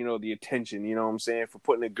deserve, the attention. You know what I'm saying, for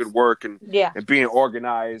putting in good work and Yeah. and being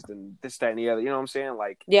organized and this, that, and the other. You know what I'm saying?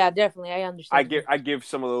 Like, Yeah, definitely. I understand. I give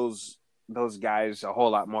some of those guys a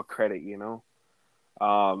whole lot more credit.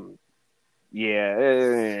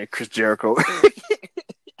 Yeah, Chris Jericho.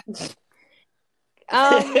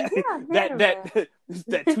 Yeah,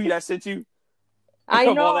 that tweet I sent you. I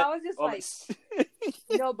know. I was just like,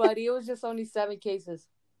 no, buddy. It was just only 7 cases.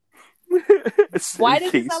 Why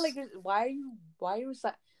does it sound like? Why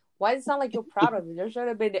does it sound like you're proud of it? There should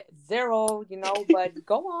have been 0, But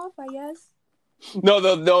go off, I guess. No,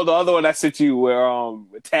 the other one I sent you where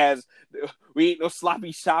Taz, we ain't no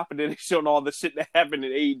sloppy shop, and then they showing all the shit that happened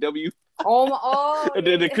in AEW. And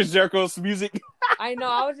then the Chris Jericho's music. I know.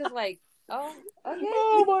 I was just like, oh, okay.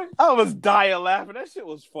 Oh my! I was dying laughing. That shit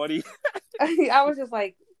was funny. I was just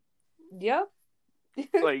like, yep.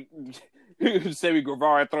 Like Sammy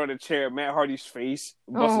Guevara throwing a chair at Matt Hardy's face,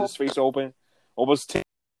 busting his face open, almost taking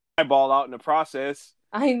the eyeball out in the process.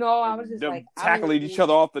 I know. I was just like tackling each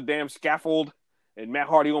other off the damn scaffold, and Matt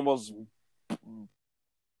Hardy almost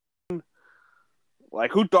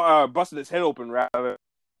like who thought busted his head open rather.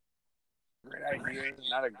 Great idea,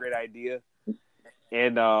 not a great idea.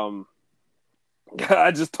 And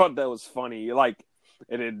I just thought that was funny. Like,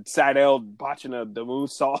 and then Seidel botching the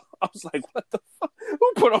moonsault. I was like, what the fuck?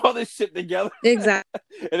 Who put all this shit together? Exactly.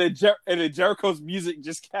 and then Jericho's music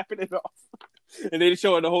just capping it off. And they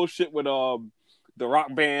showing the whole shit with the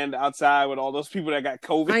rock band outside with all those people that got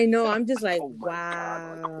COVID. I know. I'm just like, oh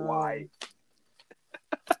wow. God, like, why?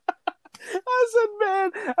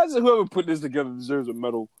 I said, whoever put this together deserves a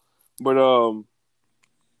medal. But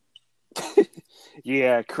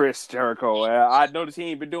yeah, Chris Jericho. I noticed he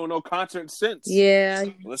ain't been doing no concerts since. Yeah.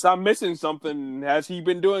 Unless I'm missing something. Has he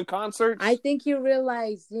been doing concerts? I think you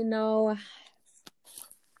realize, that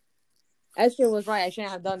shit was right. I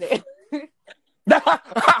shouldn't have done it.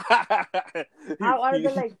 I would have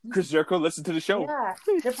been like, Chris Jericho, listen to the show. Yeah,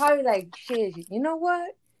 they're probably like, shit. You know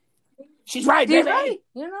what? She's right, baby. Right.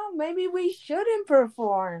 Maybe we shouldn't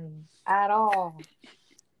perform at all.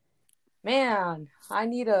 Man, I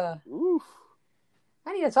need to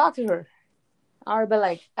talk to her. Or be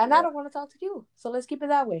like, and I don't want to talk to you, so let's keep it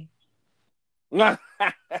that way. You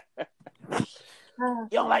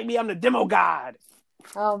don't like me? I'm the demo god.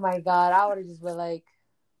 Oh my God, I would have just been like,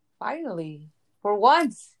 finally, for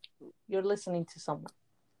once, you're listening to someone.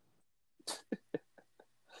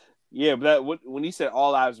 Yeah, but when he said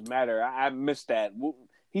all lives matter, I missed that.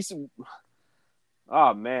 He said,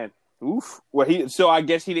 oh man, oof. Well, I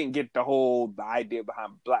guess he didn't get the idea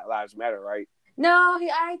behind Black Lives Matter, right? No,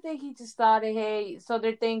 I think he just thought, hey, so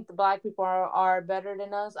they think the black people are better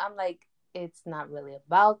than us. I'm like, it's not really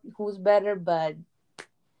about who's better, but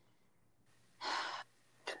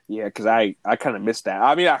yeah, because I kind of missed that.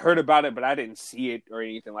 I mean, I heard about it, but I didn't see it or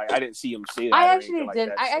anything. Like, I didn't see him say that. I actually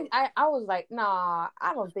didn't. Like that, I was like, nah,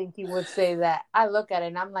 I don't think he would say that. I look at it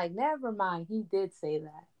and I'm like, never mind, he did say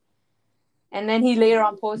that. And then he later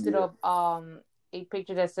on posted up a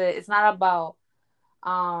picture that said it's not about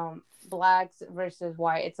blacks versus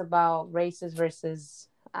white. It's about races versus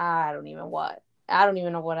I don't even know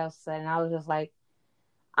what else said. And I was just like,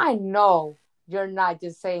 I know you're not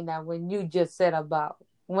just saying that when you just said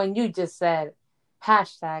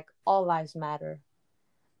hashtag all lives matter.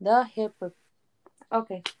 The hypocrite.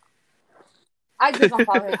 Okay. I just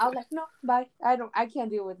unfollowed him. I was like, no, bye. I can't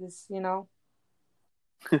deal with this,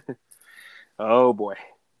 Oh boy.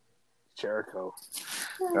 Jericho.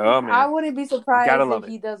 Oh man. I wouldn't be surprised if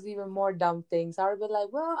he does even more dumb things. I would be like,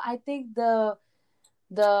 well, I think the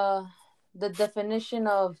definition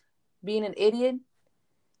of being an idiot,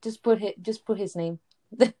 just put his name.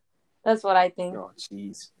 That's what I think. Oh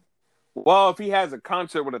jeez. Well, if he has a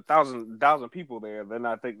concert with 1,000 people there, then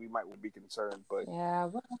I think we might be concerned. But yeah,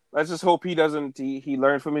 let's just hope he doesn't. He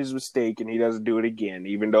learned from his mistake and he doesn't do it again.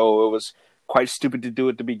 Even though it was quite stupid to do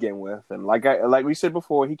it to begin with. And like we said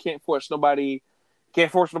before, he can't force nobody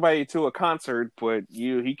to a concert. But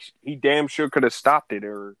he damn sure could have stopped it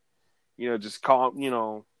or just call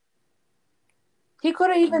He could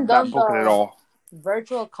have even done the it all.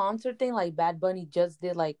 Virtual concert thing like Bad Bunny just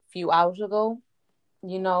did like a few hours ago.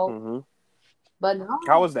 Mm-hmm. But no.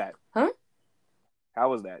 How was that? Huh? How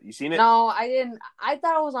was that? You seen it? No, I didn't. I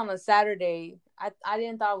thought it was on a Saturday. I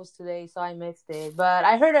didn't thought it was today, so I missed it. But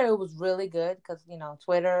I heard that it was really good because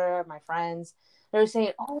Twitter, my friends, they were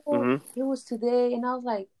saying, "Oh, Mm-hmm. it was today," and I was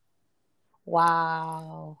like,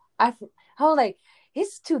 "Wow!" I was like,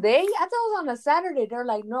 "It's today?" I thought it was on a Saturday. They're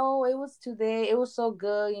like, "No, it was today. It was so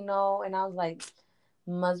good," And I was like,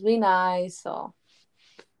 "Must be nice." So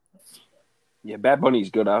Yeah, Bad Bunny's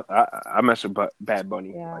good. I mess with Bad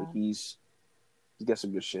Bunny. yeah, Like he's got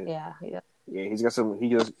some good shit. yeah, yeah. Yeah, he's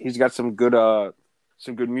got some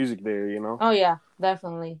good music there. You know. Oh yeah,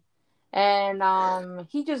 definitely. And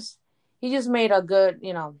he just made a good,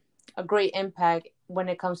 a great impact when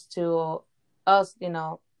it comes to us,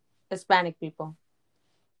 Hispanic people.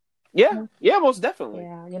 Yeah, yeah, most definitely.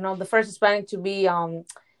 Yeah, the first Hispanic to be in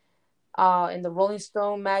the Rolling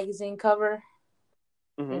Stone magazine cover,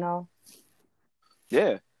 you Mm-hmm. know.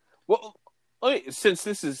 Yeah. Well, okay, since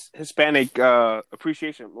this is Hispanic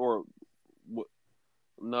appreciation or what?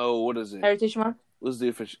 No, what is it? Heritage Month. What's the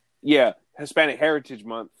official? Yeah, Hispanic Heritage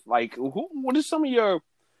Month. Like, who's some of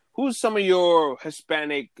your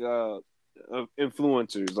Hispanic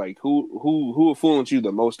influencers? Like, who influenced you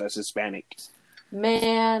the most as Hispanic?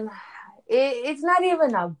 Man, it's not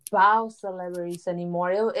even about celebrities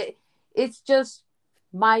anymore. It's just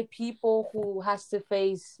my people who has to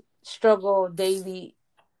face struggle daily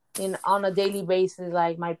on a daily basis,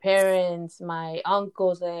 like my parents, my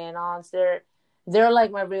uncles and aunts. They're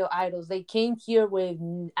like my real idols. They came here with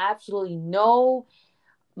absolutely no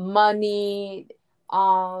money,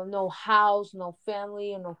 no house, no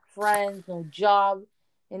family, no friends, no job,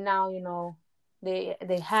 and now they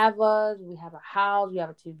have us. We have a house, we have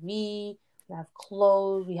a TV, we have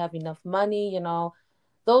clothes, we have enough money.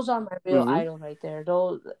 Those are my real Mm-hmm. idols right there.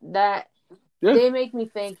 Those that Yeah. they make me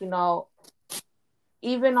think.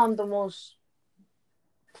 Even on the most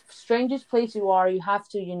strangest place you are, you have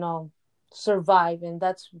to survive, and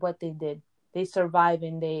that's what they did. They survive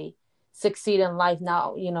and they succeed in life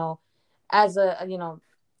now. As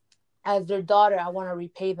as their daughter, I want to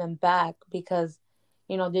repay them back because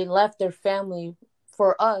they left their family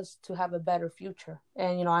for us to have a better future.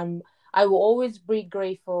 And I will always be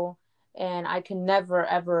grateful, and I can never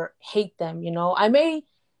ever hate them. I may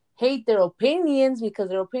hate their opinions because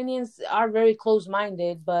their opinions are very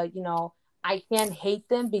close-minded, but I can't hate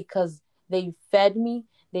them because they fed me,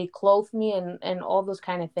 they clothed me, and all those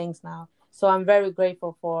kind of things now. So I'm very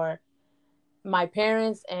grateful for my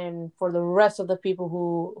parents and for the rest of the people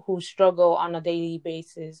who struggle on a daily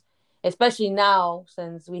basis, especially now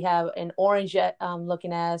since we have an orange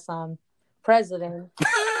looking ass president.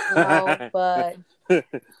 But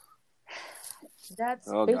that's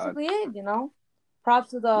Oh God. basically it.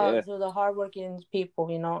 Props to the Yeah. to the hardworking people.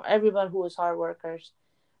 Everyone who is hard workers.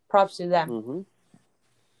 Props to them. Mm-hmm.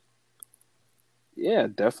 Yeah,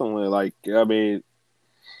 definitely. Like, I mean,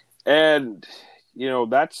 and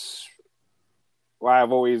that's why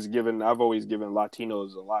I've always given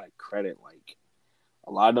Latinos a lot of credit. Like,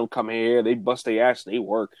 a lot of them come here, they bust their ass, they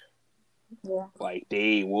work. Yeah. Like,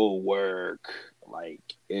 they will work. Like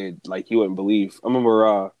you wouldn't believe. I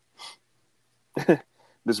remember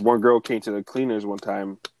this one girl came to the cleaners one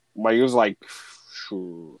time. Like, it was like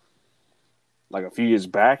a few years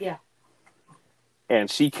back. Yeah. And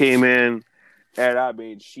she came in, and I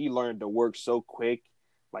mean, she learned to work so quick.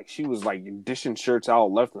 Like, she was like dishing shirts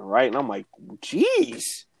out left and right, and I'm like,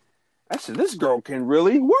 "Jeez!" I said, "This girl can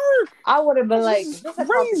really work." I would have been like, This "Is this is a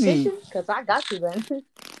crazy. competition?" Because I got you then.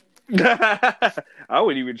 I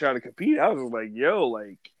wouldn't even try to compete. I was just like, "Yo,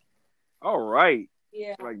 like, all right,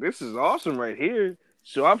 Yeah. like this is awesome right here."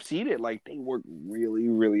 So I've seen it. Like, they work really,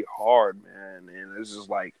 really hard, man, and it's just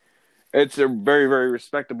like it's a very, very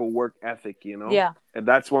respectable work ethic, Yeah. And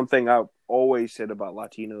that's one thing I've always said about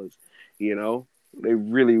Latinos, they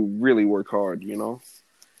really, really work hard, And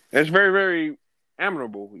it's very, very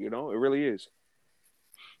admirable, it really is.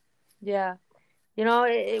 Yeah.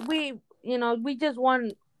 We just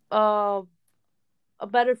want uh, a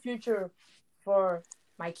better future for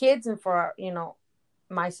my kids and for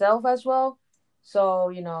myself as well.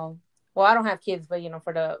 So well, I don't have kids, but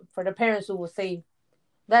for the parents who will say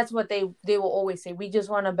that's what they will always say. We just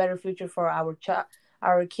want a better future for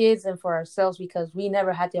our kids and for ourselves because we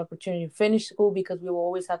never had the opportunity to finish school because we will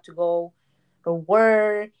always have to go to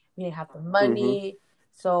work. We didn't have the Mm-hmm. money,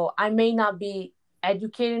 so I may not be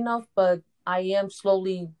educated enough, but I am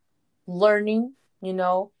slowly learning.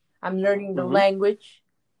 I'm learning the Mm-hmm. language,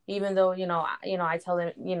 even though I tell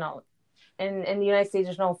them in the United States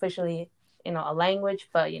there's no officially a language,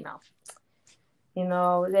 but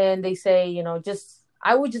then they say just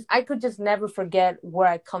I could just never forget where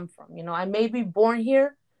I come from. I may be born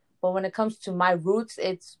here, But when it comes to my roots,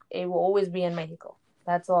 it will always be in Mexico.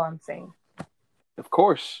 That's all I'm saying. Of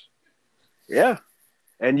course. Yeah.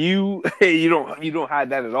 And you don't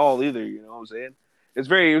hide that at all either, you know what I'm saying? It's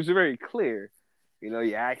very clear. You know,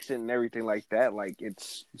 your accent and everything like that, like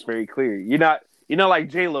it's very clear. You're not like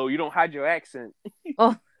J Lo, you don't hide your accent.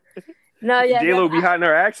 Oh no, yeah, J Lo behind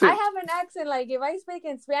her I accent. have an accent. Like if I speak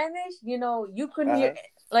in Spanish, you couldn't Uh-huh. hear.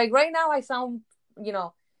 Like right now, I sound.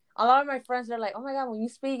 A lot of my friends are like, "Oh my god, when you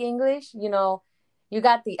speak English, you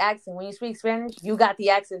got the accent. When you speak Spanish, you got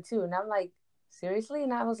the accent too." And I'm like, seriously?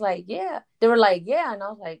 And I was like, yeah. They were like, yeah. And I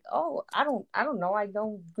was like, oh, I don't know. I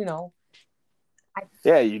don't, I,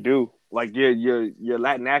 Yeah, you do. Like your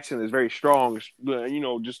Latin accent is very strong. You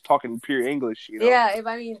know, just talking pure English. You know, yeah. If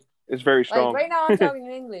I mean, it's very like strong. right now, I'm talking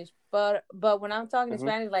in English, but when I'm talking in Hmm.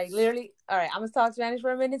 Spanish, like literally, all right, I'm gonna talk Spanish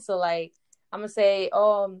for a minute. So like, I'm gonna say,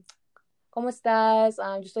 oh, ¿cómo estás?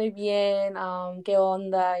 Yo estoy bien. ¿Qué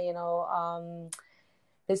onda?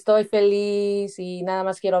 Estoy feliz y nada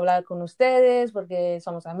más quiero hablar con ustedes porque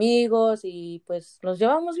somos amigos y pues nos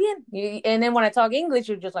llevamos bien. And then when I talk English,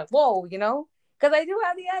 you're just like, whoa, because I do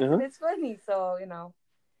have the accent. Uh-huh. It's funny. So,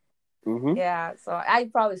 Hmm. yeah. So I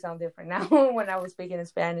probably sound different now when I was speaking in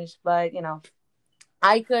Spanish. But,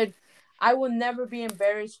 I could, I will never be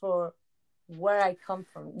embarrassed for where I come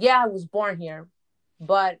from. Yeah, I was born here,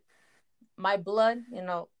 but my blood,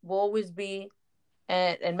 will always be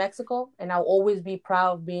in Mexico, and I'll always be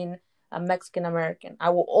proud of being a Mexican American. I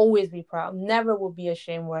will always be proud. Never will be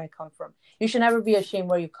ashamed where I come from. You should never be ashamed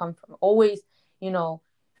where you come from. Always,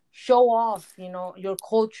 show off, your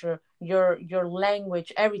culture, your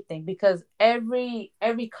language, everything, because every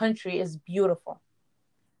country is beautiful.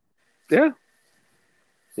 Yeah,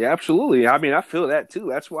 yeah, absolutely. I mean, I feel that too.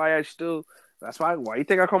 That's why you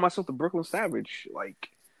think I call myself the Brooklyn Savage? Like,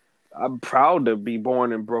 I'm proud to be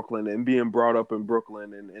born in Brooklyn and being brought up in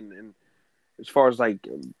Brooklyn, and as far as like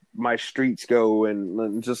my streets go,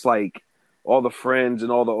 and just like all the friends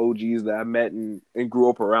and all the OGs that I met and grew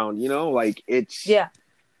up around, you know, like it's Yeah,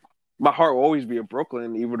 my heart will always be in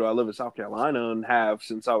Brooklyn, even though I live in South Carolina and have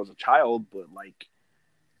since I was a child. But like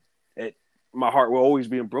it, my heart will always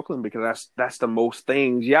be in Brooklyn because that's the most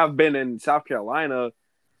things. Yeah, I've been in South Carolina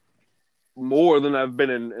more than I've been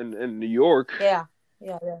in New York yeah,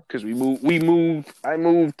 yeah, yeah, because I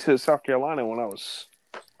moved to South Carolina when I was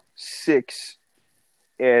 6,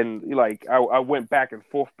 and like I went back and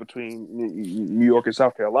forth between New York and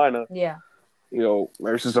South Carolina, yeah, you know,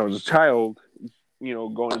 ever since I was a child, you know,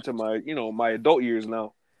 going into my my adult years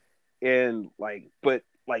now, and like, but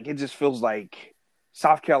like it just feels like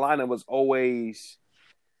South Carolina was always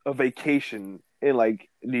a vacation, and like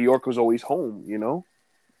New York was always home, you know,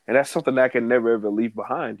 and that's something that I can never ever leave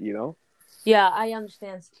behind, you know. yeah. I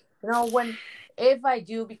understand. If I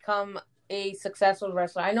do become a successful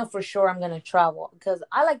wrestler, I know for sure I'm gonna travel because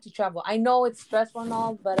I like to travel. I know it's stressful and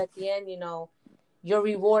all, but at the end, your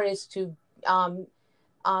reward is to um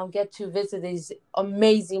get to visit these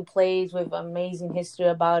amazing places with amazing history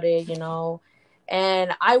about it,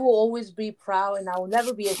 and I will always be proud and I will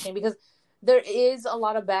never be ashamed because there is a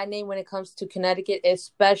lot of bad name when it comes to Connecticut,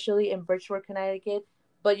 especially in Bridgeport, Connecticut.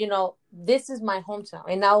 But this is my hometown,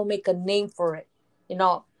 and I will make a name for it. You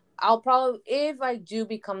know, I'll probably, if I do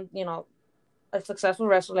become, a successful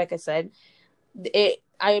wrestler, like I said,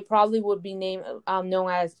 I probably would be named known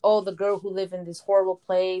as the girl who lived in this horrible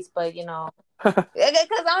place. But because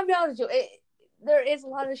I'll be honest with you, there is a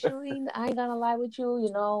lot of shooting. I ain't gonna lie with you.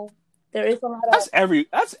 There is a lot of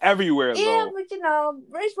That's everywhere yeah, though.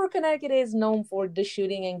 but Bridgeport, Connecticut is known for the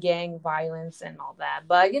shooting and gang violence and all that.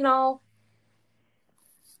 But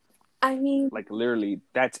I mean, Like literally,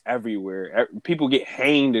 that's everywhere. People get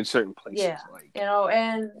hanged in certain yeah, places.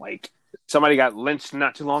 and Like somebody got lynched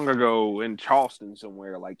not too long ago in Charleston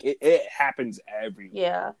somewhere. Like it happens everywhere.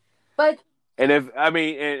 yeah, but And if I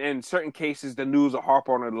mean, in certain cases, the news will harp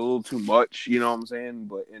on it a little too much. You know what I'm saying?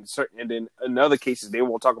 But and then in other cases, they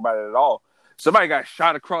won't talk about it at all. Somebody got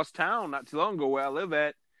shot across town not too long ago where I live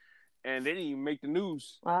at, and they didn't even make the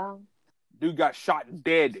news. wow, Dude got shot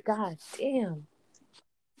dead, god damn.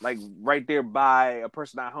 like right there by a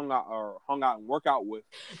person I hung out and work out with.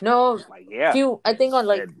 No, Like yeah, I think on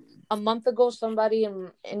like and, a month ago, somebody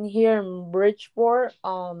in here in Bridgeport,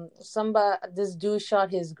 this dude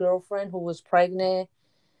shot his girlfriend who was pregnant,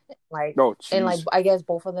 like, oh and like jeez, I guess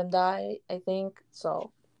both of them died. I think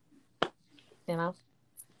so. You know.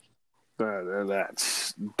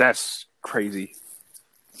 that's crazy,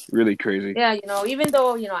 really crazy. Yeah, even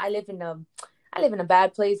though I live in a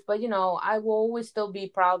bad place, but I will always still be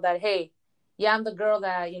proud that hey, yeah, I'm the girl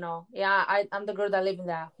that I'm the girl that live in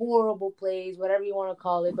that horrible place, whatever you want to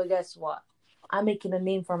call it. But guess what? I'm making a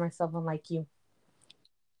name for myself, unlike you.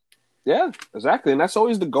 Yeah, exactly, and that's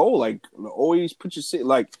always the goal. Like, always put your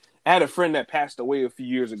like. I had a friend that passed away a few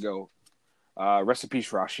years ago. Rest in peace,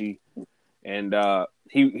 Rashi. And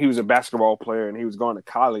he was a basketball player, and he was going to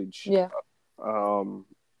college, Yeah.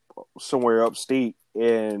 Somewhere upstate,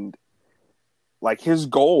 and like his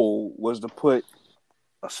goal was to put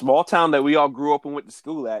a small town that we all grew up and went to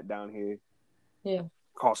school at down here, Yeah.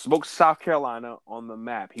 called Smokes, South Carolina, on the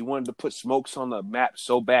map. He wanted to put Smokes on the map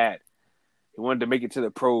so bad. He wanted to make it to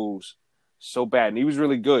the pros so bad, and he was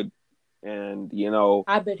really good. And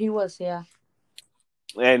I bet he was. Yeah.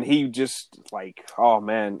 and he just like, oh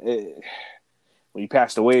man, when he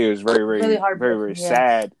passed away, it was very, very, Really very, very heartbreaking. Yeah.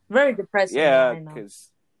 sad. Very depressing. Yeah, Yeah, I know.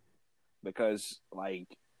 because like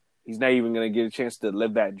he's not even gonna get a chance to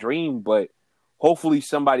live that dream. But hopefully,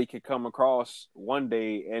 somebody could come across one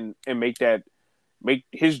day and make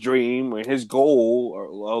his dream or his goal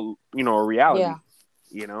or a reality.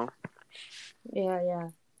 Yeah. Yeah.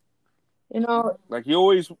 Like you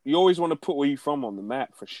always want to put where you from on the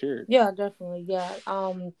map for sure. Yeah, definitely. Yeah.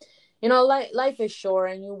 Life is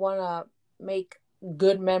short, and you wanna make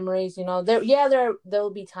good memories.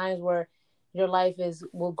 There'll be times where your life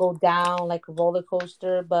will go down like a roller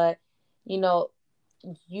coaster, but you're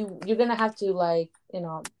gonna have to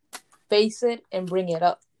face it and bring it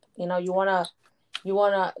up. Life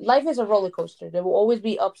is a roller coaster. There will always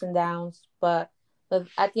be ups and downs, but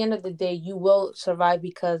at the end of the day, you will survive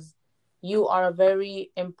because you are a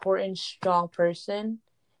very important, strong person,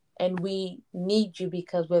 and we need you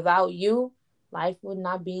because without you, life would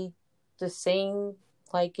not be the same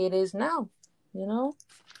like it is now.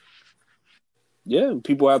 Yeah,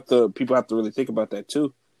 people have to really think about that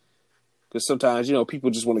too, because sometimes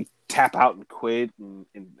people just want to tap out and quit, and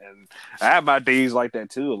I have my days like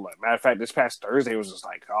that too. Like, matter of fact, this past Thursday was just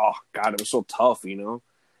like, oh god, it was so tough. This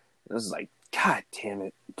is like, god damn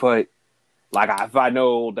it. But like, if I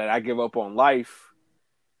know that I give up on life,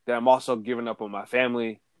 then I'm also giving up on my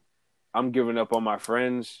family. I'm giving up on my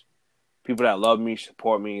friends, people that love me,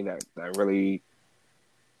 support me, that really,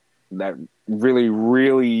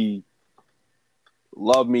 really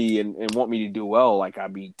love me and want me to do well. Like,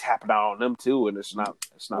 I'd be tapping out on them too, and it's not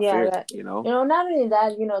fair. Not only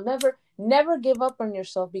that, never give up on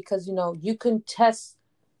yourself, because you can test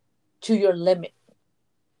to your limit.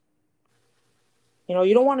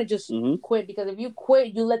 You don't want to just quit, because if you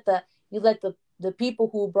quit, you let the people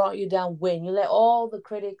who brought you down win. You let all the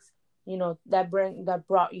critics, that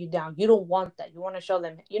brought you down. You don't want that. You want to show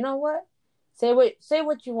them, you know what? Say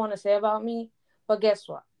what you want to say about me, but guess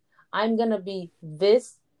what? I'm gonna be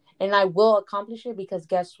this, and I will accomplish it, because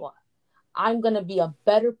guess what? I'm gonna be a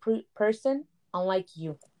better person, unlike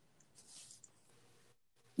you.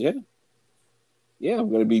 Yeah, I'm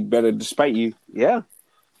gonna be better despite you. Yeah.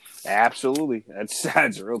 Absolutely,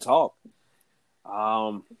 that's real talk.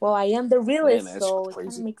 Well, I am the realist, so crazy. It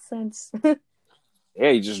kind of makes sense. Yeah,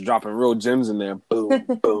 you're just dropping real gems in there. Boom,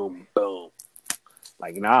 boom, boom.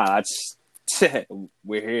 Like, nah, that's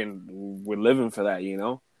we're here and we're living for that,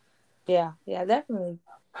 Yeah, definitely.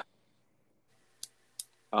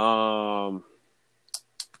 Trying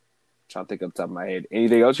to think up the top of my head.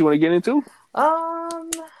 Anything else you want to get into? No,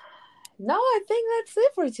 I think that's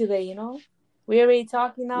it for today. We already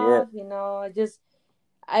talking off.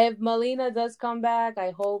 If Melina does come back,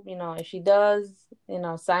 I hope, if she does,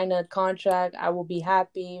 sign a contract, I will be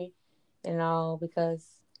happy, because,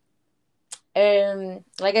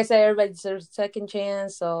 like I said, everybody deserves a second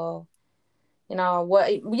chance. So,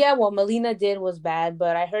 what Melina did was bad,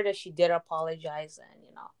 but I heard that she did apologize, and,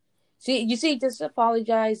 just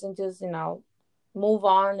apologize and just, move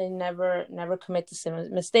on and never commit the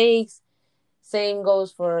same mistakes. Same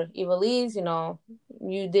goes for Ivelisse,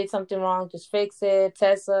 you did something wrong, just fix it.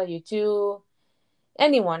 Tessa, you too.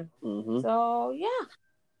 Anyone. Mm-hmm. So, yeah.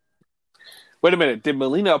 Wait a minute. Did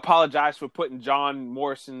Melina apologize for putting John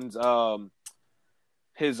Morrison's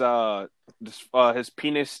his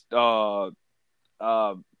penis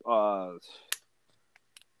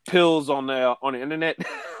pills on the internet?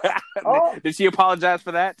 Oh. Did she apologize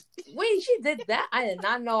for that? Wait, she did that? I did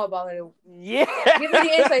not know about it. Yeah. Give me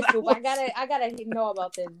the inside scoop. I gotta know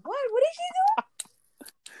about this. What did she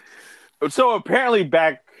do? So apparently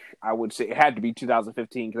back, I would say it had to be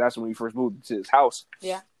 2015, because that's when we first moved to his house.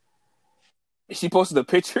 Yeah. She posted a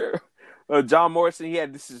picture of John Morrison. He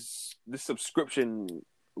had this subscription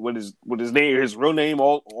with his name, his real name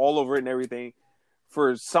all over it and everything,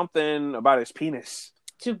 for something about his penis.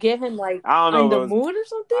 To get him, like, I don't know, in the mood or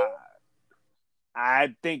something?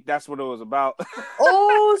 I think that's what it was about.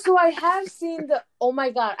 Oh, so I have seen oh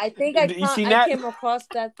my God. I think I came across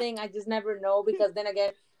that thing. I just never know, because then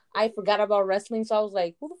again, I forgot about wrestling, so I was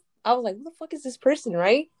like, who the fuck is this person,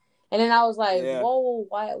 right? And then I was like, Yeah. whoa,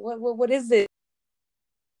 why, what is this?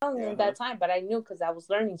 At Uh-huh. that time, but I knew because I was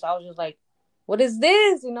learning, so I was just like, what is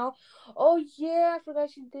this? Oh yeah, I forgot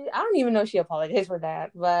she did. I don't even know if she apologized for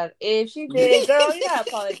that, but if she did, girl, you gotta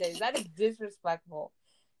apologize. That is disrespectful.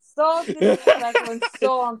 So disrespectful and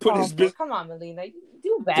so Put uncalled for. Come on, Melina, you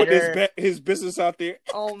do put better. his business out there.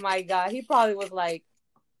 Oh my god, he probably was like,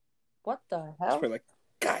 what the He's hell? probably like,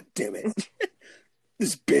 God damn it,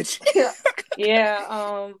 this bitch.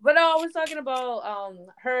 Yeah. But no, I was talking about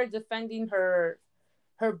her defending her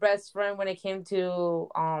best friend when it came to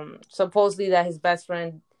supposedly that his best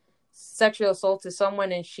friend sexually assaulted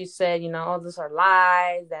someone, and she said, all those are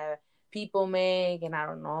lies that people make, and I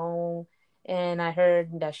don't know. And I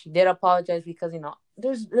heard that she did apologize because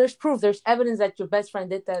there's proof, there's evidence that your best friend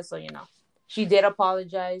did that, so she did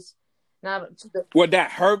apologize. Not to the What,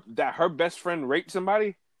 that her best friend raped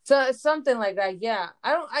somebody? So something like that, yeah.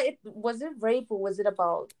 Was it rape or was it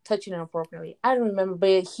about touching inappropriately? I don't remember,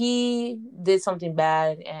 but he did something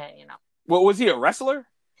bad, and Well, was he a wrestler?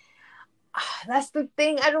 that's the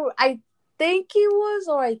thing. I think he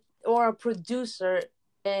was, or a producer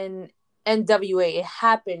in NWA. It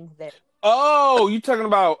happened there. Oh, you talking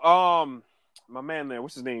about my man there?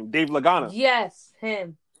 What's his name? Dave Lagana. Yes,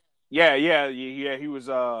 him. Yeah. He was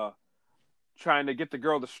trying to get the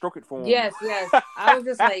girl to stroke it for him. Yes. I was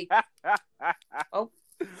just like, oh.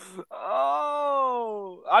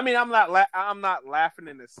 Oh, I mean, I'm not laughing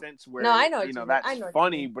in the sense where No, I know what that's I know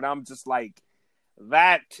funny, but I'm just like,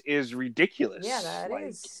 that is ridiculous. Yeah, that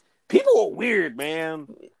is. People are weird, man.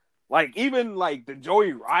 Like, even like the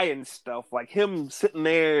Joey Ryan stuff, like him sitting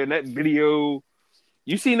there in that video.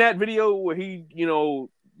 You seen that video where he,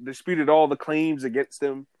 disputed all the claims against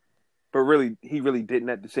him, but really, he really didn't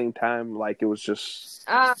at the same time. Like, it was just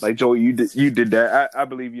like, Joey, you did that. I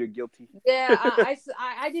believe you're guilty. Yeah,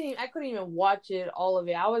 I couldn't even watch it, all of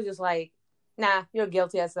it. I was just like, nah, you're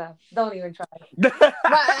guilty as stuff. Don't even try. But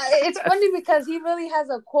it's funny because he really has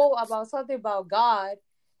a quote about something about God.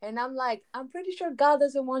 And I'm like, I'm pretty sure God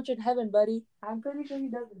doesn't want you in heaven, buddy. I'm pretty sure he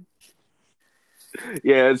doesn't.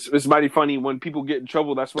 Yeah, it's mighty funny when people get in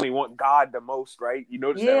trouble. That's when they want God the most, right? You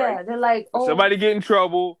notice that, right? Yeah, they're like, when somebody get in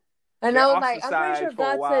trouble, and I was like, I'm pretty sure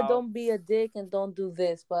God said, while. don't be a dick and don't do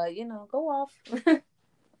this, but go off.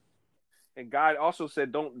 And God also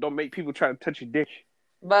said, don't make people try to touch your dick.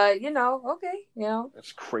 But okay,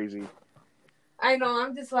 That's crazy. I know.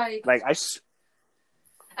 I'm just like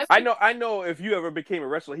I know. If you ever became a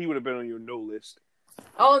wrestler, he would have been on your no list.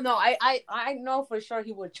 Oh no, I know for sure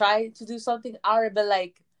he would try to do something. I would have been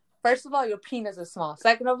like, first of all, your penis is small.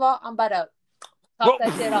 Second of all, I'm about to top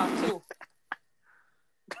that shit off too.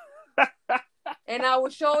 And I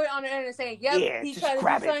would show it on the internet saying, yep, he tried to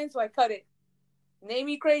do something, so I cut it. Name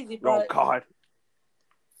me crazy, but oh God,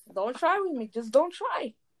 don't try with me. Just don't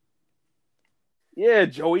try. Yeah,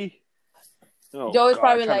 Joey. Oh, Joey's God,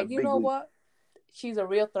 probably like, you know what? She's a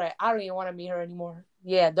real threat. I don't even want to meet her anymore.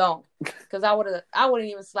 Yeah, don't, because I wouldn't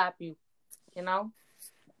even slap you. I don't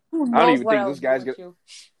even think this guy's gonna.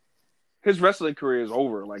 His wrestling career is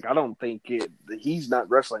over. Like, I don't think he's not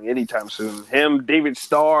wrestling anytime soon. Him, David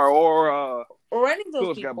Starr, or any of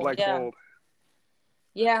those people. Got blackballed.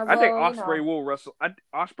 Yeah, well, I think Ospreay will wrestle.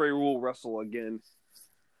 Ospreay will wrestle again.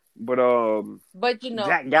 But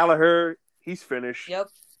Jack Gallagher, he's finished. Yep.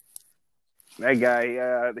 That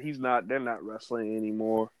guy, he's not. They're not wrestling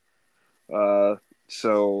anymore.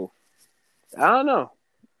 So I don't know.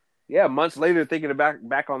 Yeah, months later, thinking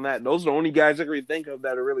back on that, those are the only guys I can really think of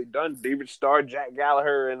that are really done. David Starr, Jack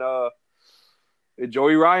Gallagher, and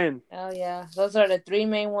Joey Ryan. Oh yeah, those are the three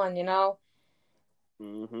main ones.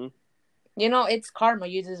 Mm-hmm. It's karma.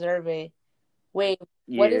 You deserve it. Wait,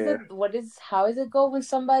 what is it? How does it go when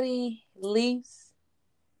somebody leaves?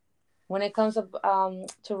 When it comes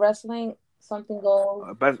to wrestling, something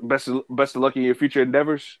goes. Best of luck in your future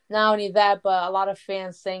endeavors. Not only that, but a lot of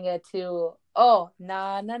fans sang it too. Oh,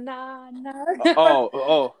 na na na na.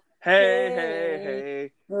 Oh.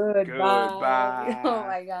 Hey. Goodbye. Oh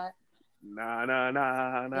my God. Na na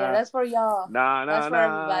na na. Yeah, that's for y'all. That's for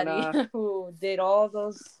everybody who did all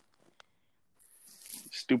those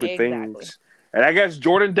stupid things. And I guess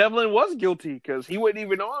Jordan Devlin was guilty because he wasn't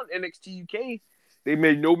even on NXT UK. They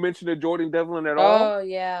made no mention of Jordan Devlin at all. Oh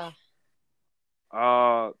yeah.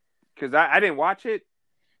 Because I didn't watch it,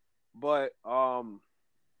 but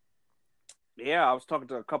yeah, I was talking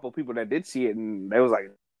to a couple of people that did see it, and they was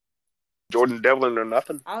like, Jordan Devlin or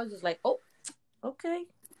nothing. I was just like, oh, okay.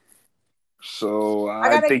 So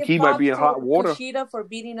I think he might be in hot water. Kushida for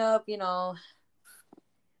beating up,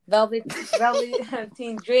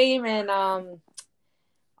 Velveteen Dream and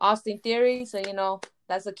Austin Theory. So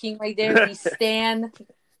that's a king right there. He's Stan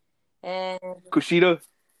and Kushida.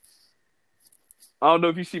 I don't know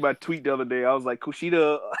if you see my tweet the other day. I was like,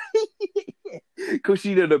 Kushida,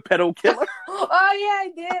 Kushida, the pedo killer. Oh yeah,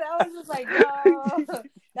 I did. I was just like, no,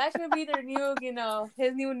 that should be their new,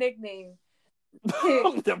 his new nickname.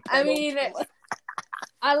 I mean, killer.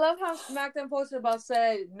 I love how SmackDown posted about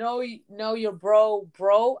said, no, your bro.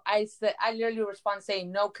 I literally respond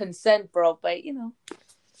saying no consent, bro. But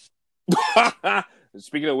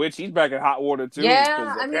Speaking of which, he's back in hot water too.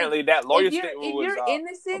 Yeah, apparently that lawyer statement was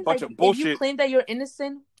innocent, a bunch of bullshit. If you claim that you're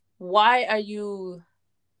innocent, why are you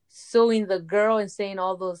suing the girl and saying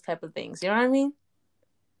all those type of things? You know what I mean?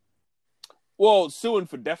 Well, suing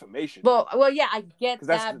for defamation. Well, yeah, I get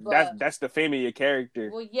that. That's defaming your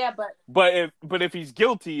character. Well, yeah, but if he's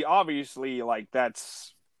guilty, obviously, like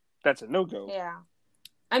that's a no-go. Yeah,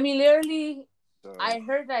 I mean, literally, I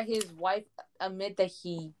heard that his wife admit that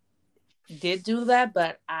he did do that,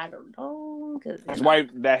 but I don't know because him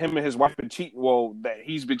and his wife been cheating. Well, that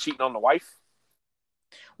he's been cheating on the wife.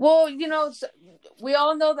 Well, we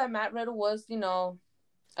all know that Matt Riddle was,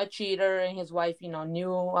 a cheater, and his wife, they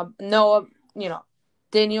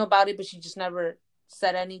knew about it, but she just never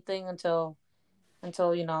said anything until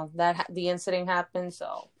that the incident happened.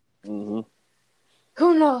 So who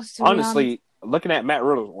knows? Honestly, looking at Matt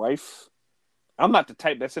Riddle's wife, I'm not the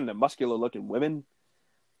type that's into muscular looking women,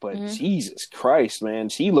 but Jesus Christ, man,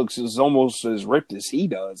 she looks almost as ripped as he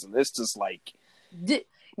does, and it's just like. Didn't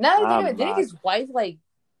his wife like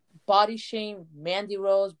body shame Mandy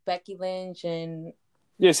Rose, Becky Lynch, and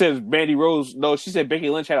yeah, it says Mandy Rose. No, she said Becky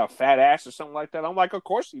Lynch had a fat ass or something like that. I'm like, of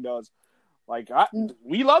course she does. Like,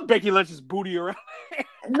 we love Becky Lynch's booty around.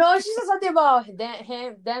 No, she said something about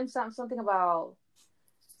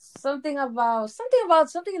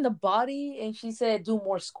something in the body, and she said do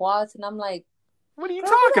more squats, and I'm like, what are you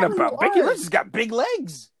talking about? Becky Lynch has got big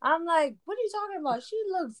legs. I'm like, what are you talking about? She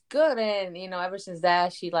looks good, and ever since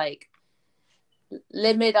that, she like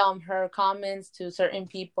limit her comments to certain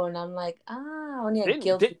people, and I'm like, only a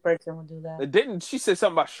guilty person will do that. Didn't she say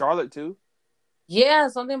something about Charlotte too? Yeah,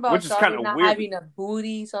 something about Charlotte not having a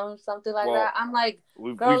booty, something like that. I'm like,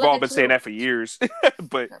 we've all been saying that for years,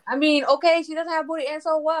 but I mean, okay, she doesn't have booty, and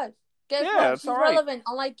so what? Guess what? She's relevant,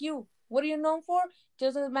 unlike you. What are you known for?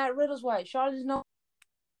 Just as Matt Riddle's wife. Charlotte's known.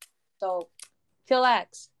 So,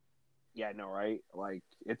 chillax. Yeah, I know, right? Like,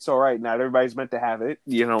 it's all right. Not everybody's meant to have it.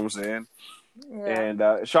 You know what I'm saying? Yeah.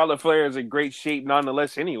 And Charlotte Flair is in great shape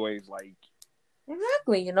nonetheless anyways. Like,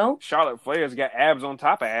 exactly, Charlotte Flair's got abs on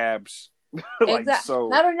top of abs. Like, exactly. So,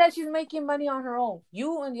 not only that, she's making money on her own.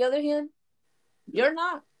 You, on the other hand, you're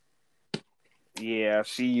not. Yeah,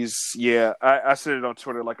 I said it on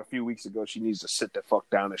Twitter like a few weeks ago. She needs to sit the fuck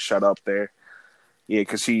down and shut up there. Yeah,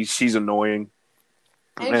 because she's annoying.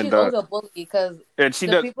 And she's also a bully because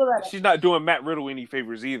she's not doing Matt Riddle any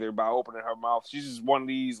favors either by opening her mouth. She's just one of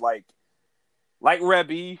these like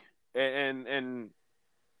Rebby and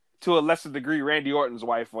to a lesser degree Randy Orton's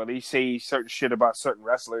wife, where they say certain shit about certain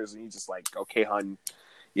wrestlers, and he's just like, okay, hun,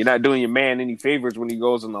 you're not doing your man any favors when he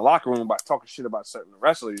goes in the locker room by talking shit about certain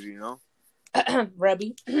wrestlers,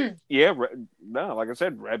 Rebby. Yeah, no, like I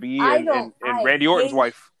said, Rebby and Randy Orton's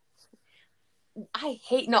wife. I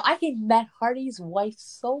hate Matt Hardy's wife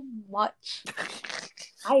so much.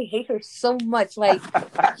 I hate her so much. Like,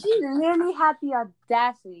 she literally had the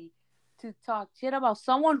audacity to talk shit about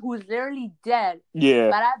someone who's literally dead. Yeah.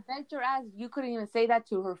 But I bet your ass you couldn't even say that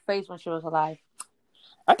to her face when she was alive.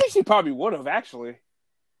 I think she probably would have, actually.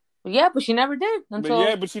 Yeah, but she never did.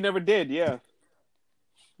 But she never did, yeah.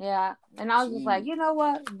 Yeah, and I was just like, you know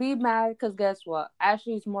what? Be mad, because guess what?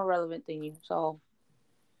 Ashley's more relevant than you, so...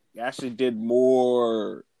 Ashley did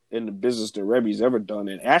more in the business than Rebby's ever done,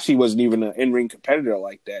 and Ashley wasn't even an in-ring competitor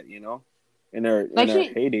like that, in her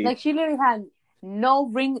heyday. Like, she literally had no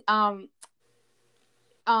ring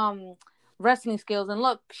wrestling skills, and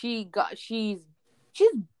look, she's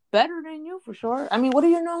better than you for sure. I mean, what do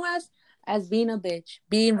you know as being a bitch,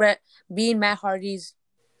 being Matt Hardy's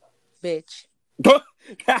bitch?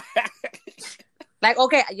 Like,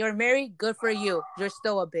 okay, you're married, good for you. You're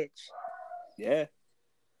still a bitch. Yeah.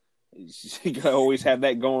 You gotta always have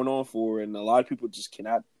that going on for her, and a lot of people just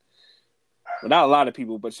cannot. Well, not a lot of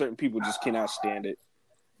people, but certain people just cannot stand it.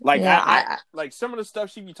 Like, yeah, I like some of the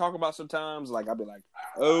stuff she be talking about sometimes. Like, I'll be like,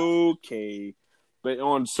 okay, but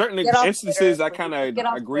on certain instances, I kind of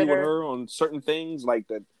agree with her on certain things, like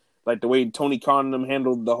the way Tony Khan and them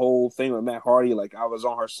handled the whole thing with Matt Hardy. Like, I was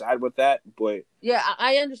on her side with that, but yeah,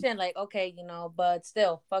 I understand. Like, okay, but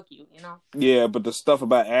still, fuck you, Yeah, but the stuff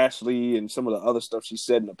about Ashley and some of the other stuff she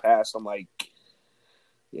said in the past, I'm like,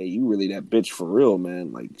 Yeah, you really that bitch for real,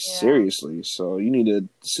 man. Like, Yeah. seriously. So you need to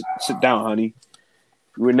sit down, honey.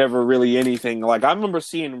 You were never really anything. Like, I remember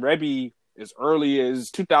seeing Rebby as early as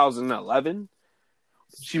 2011.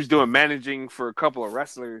 She was doing managing for a couple of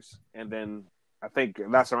wrestlers, and then I think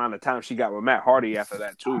that's around the time she got with Matt Hardy after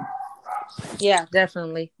that, too. Yeah,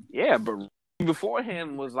 definitely. Yeah, but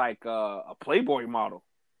beforehand was like a Playboy model.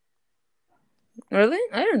 Really?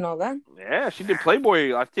 I didn't know that. Yeah, she did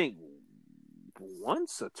Playboy, I think,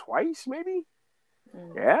 once or twice, maybe.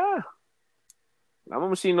 Yeah. I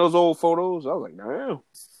remember seeing those old photos. I was like,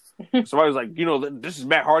 damn. Somebody was like, this is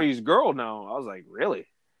Matt Hardy's girl now. I was like, really?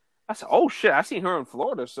 I said, oh shit, I seen her in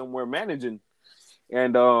Florida somewhere managing.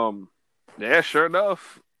 And yeah, sure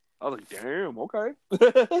enough. I was like, damn, okay.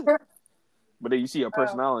 But then you see her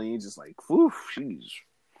personality and you're just like, whew, she's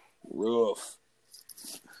rough.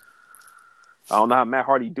 I don't know how Matt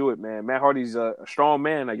Hardy do it, man. Matt Hardy's a strong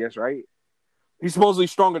man, I guess, right? He's supposedly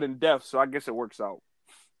stronger than death, so I guess it works out.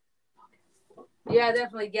 Yeah,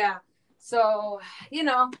 definitely. Yeah. So,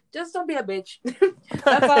 just don't be a bitch.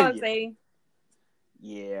 That's all I'm saying.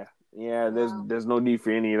 Yeah. Yeah, there's no need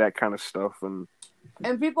for any of that kind of stuff. And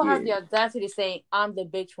people have the audacity saying, I'm the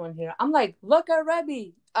bitch one here. I'm like, look at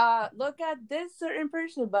Rebby. Look at this certain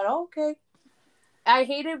person, but okay. I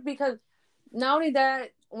hate it because not only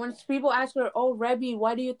that, when people ask her, oh, Rebby,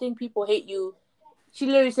 why do you think people hate you? She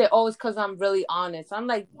literally said, oh, it's because I'm really honest. I'm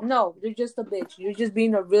like, no, you're just a bitch. You're just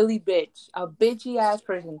being a really bitch. A bitchy ass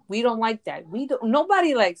person. We don't like that.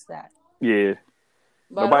 Nobody likes that. Yeah.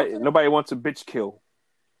 But nobody wants a bitch kill.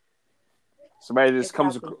 Somebody just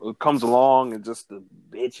comes along and just the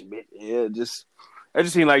bitch. Yeah, it just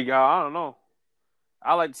seems like, I don't know.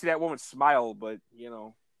 I like to see that woman smile, but,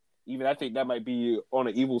 even I think that might be on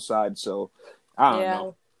the evil side. So, I don't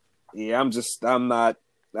know. Yeah, I'm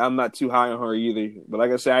not too high on her either. But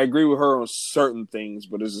like I said, I agree with her on certain things,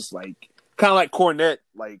 but it's just like, kind of like Cornette.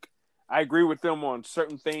 Like, I agree with them on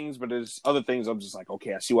certain things, but there's other things I'm just like,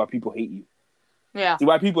 okay, I see why people hate you. Yeah. See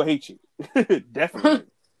why people hate you. Definitely.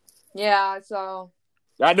 Yeah, so.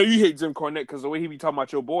 I know you hate Jim Cornette because the way he be talking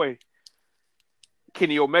about your boy,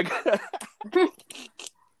 Kenny Omega.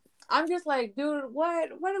 I'm just like, dude,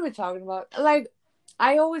 what are we talking about? Like,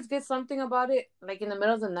 I always get something about it, like, in the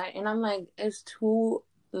middle of the night, and I'm like, it's too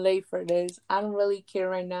late for this. I don't really care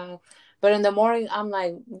right now. But in the morning, I'm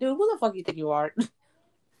like, dude, who the fuck you think you are?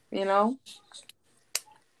 Yeah,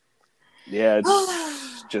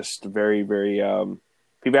 it's just very, very,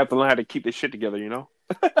 people have to learn how to keep this shit together,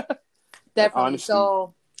 Definitely.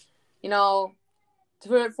 So, for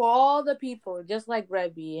all the people, just like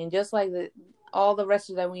Rebby and just like all the rest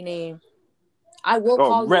of that we name, I will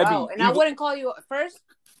call you out. And I wouldn't call you first.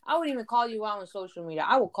 I wouldn't even call you out on social media.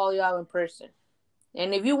 I will call you out in person.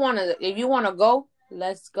 And if you wanna go,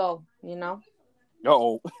 let's go.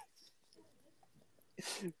 Uh-oh.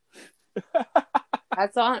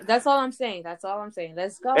 That's all I'm saying.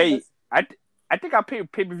 Let's go. Hey, I think I pay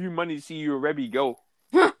pay-per-view money to see you and Rebby go.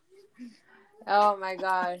 Oh my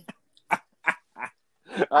god.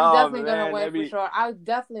 I'm definitely gonna win for sure. I'm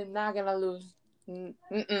definitely not gonna lose.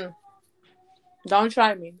 Don't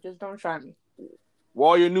try me. Just don't try me. Well,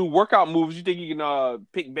 all your new workout moves, you think you can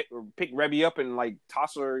pick Rebby up and like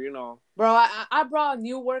toss her, Bro, I brought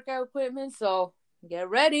new workout equipment, so get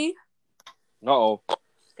ready. Uh-oh.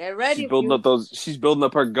 Get ready. She's building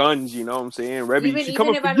up her guns, you know what I'm saying? Rebby,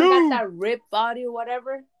 even if I don't got that ripped body or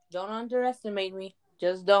whatever, don't underestimate me.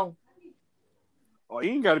 Just don't. Oh,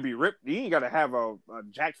 you ain't gotta be ripped. You ain't gotta have a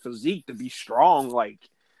jacked physique to be strong. Like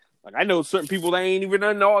I know certain people that ain't even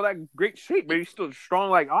in all that great shape, but he's still strong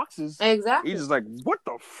like oxes. Exactly. He's just like, what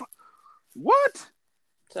the fuck? What?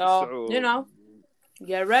 So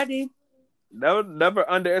get ready. Never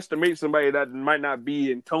underestimate somebody that might not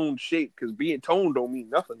be in toned shape, because being toned don't mean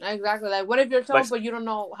nothing. Exactly. Like, what if you're toned but you don't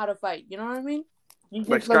know how to fight? You know what I mean?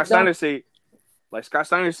 Like Scott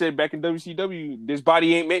Steiner said back in WCW, this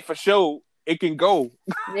body ain't made for show. It can go.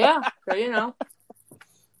 Yeah, so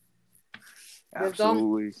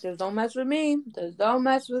Absolutely. Just don't mess with me. Just don't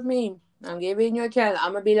mess with me. I'm giving you a chance.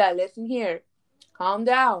 I'm gonna be like, listen here, calm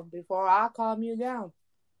down before I calm you down.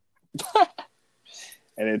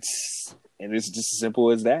 And it's just as simple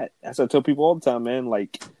as that. That's what I tell people all the time, man.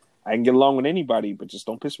 Like, I can get along with anybody, but just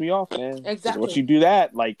don't piss me off, man. Exactly. Once you do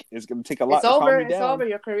that, like, it's gonna take a lot to calm me down. It's over.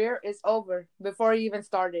 Your career is over before you even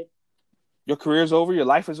started. Your career's over. Your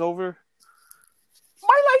life is over.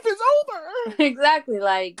 My life is over. Exactly.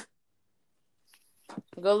 Like,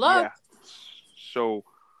 good luck. Yeah. So,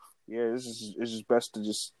 it's just best to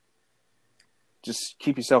just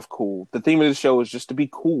keep yourself cool. The theme of the show is just to be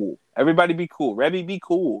cool. Everybody be cool. Rebby, be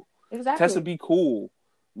cool. Exactly. Tessa, be cool.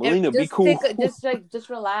 Melina, be Just cool. just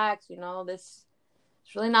relax. You know, this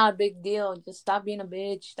it's really not a big deal. Just stop being a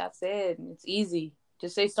bitch. That's it. It's easy.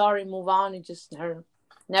 Just say sorry, move on, and just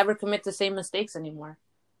never commit the same mistakes anymore.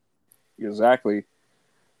 Exactly.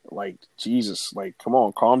 Like, Jesus, like, come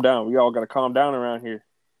on, calm down. We all got to calm down around here.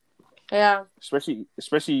 Yeah. Especially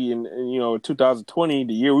in 2020,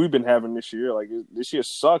 the year we've been having this year. Like, this year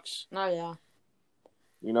sucks. Oh yeah.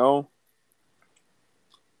 You know.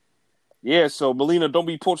 Yeah. So Melina, don't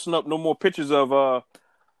be posting up no more pictures of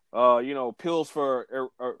pills for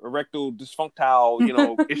erectile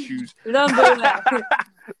dysfunctile issues. Don't do that.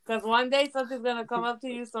 Because one day something's gonna come up to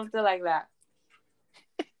you, something like that.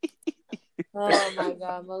 Oh my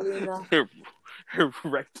God, Melina.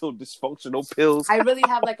 Erectile dysfunctional pills. I really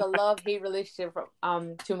have like a love-hate relationship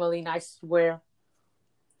to Melina, I swear.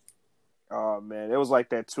 Oh man, it was like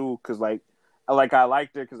that too. Cause I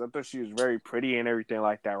liked her because I thought she was very pretty and everything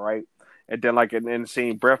like that, right? And then like in the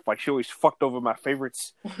same breath, like she always fucked over my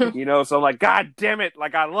favorites, So I'm like, God damn it!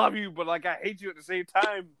 Like I love you, but like I hate you at the same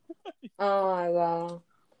time. Oh my God.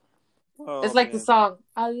 Oh, It's like man. the song,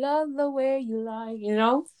 I love the way you lie,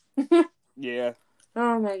 Yeah.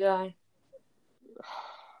 Oh my God.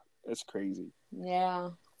 That's crazy.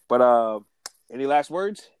 Yeah. But any last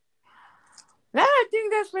words? No, I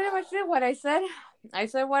think that's pretty much it. What I said. I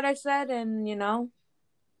said what I said, and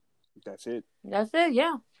That's it. that's it.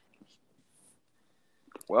 Yeah.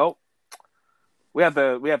 Well, we have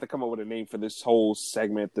to come up with a name for this whole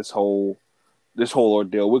segment, this whole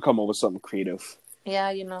ordeal. We'll come up with something creative.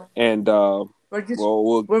 Yeah, And we're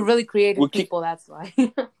really creative we'll keep, people. That's why.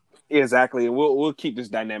 exactly, and we'll keep this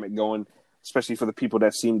dynamic going, especially for the people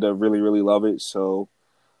that seem to really really love it. So,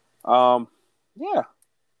 yeah.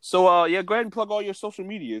 So yeah, go ahead and plug all your social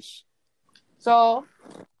medias. So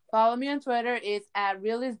follow me on Twitter. It's at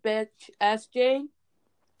realistbitchsj.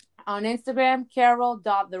 On Instagram,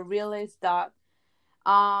 Carol.therealist.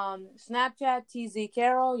 Snapchat, TZ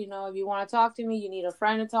Carol. If you want to talk to me, you need a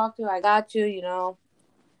friend to talk to, I got you.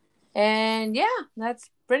 And yeah,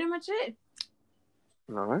 that's pretty much it.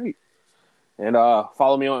 All right. And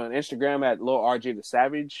follow me on Instagram at Lil RJ the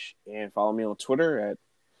Savage, and follow me on Twitter at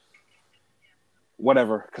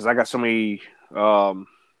whatever, because I got so many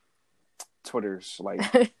Twitters,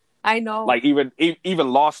 like I know, like even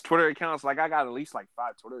lost Twitter accounts. Like I got at least like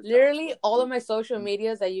 5 Twitter accounts. Literally, all of my social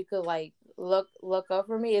medias that you could like look up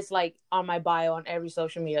for me is like on my bio on every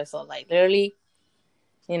social media. So like literally,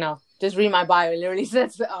 just read my bio. It literally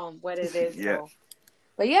says what it is. Yeah. So.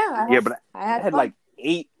 But yeah, I had like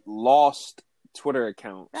 8 lost Twitter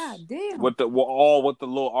accounts. God damn. With the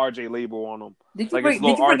Lil RJ label on them. Did you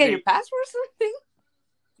forget your password or something?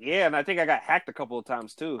 Yeah, and I think I got hacked a couple of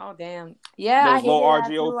times too. Oh damn! Yeah, I Lil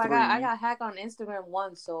hated RJ03. that too. I got hacked on Instagram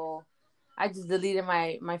once, so I just deleted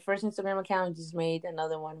my first Instagram account and just made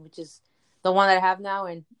another one, which is the one that I have now,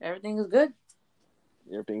 and everything is good.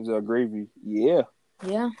 Everything's gravy. Yeah.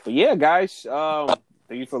 Yeah. But yeah, guys, thank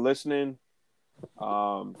you for listening.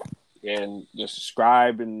 And just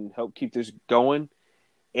subscribe and help keep this going.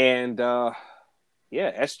 And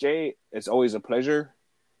yeah, SJ, it's always a pleasure.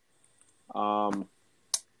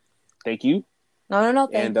 Thank you. No.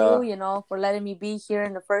 Thank you, for letting me be here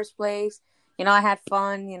in the first place. I had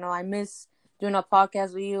fun. I miss doing a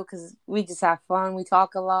podcast with you because we just have fun. We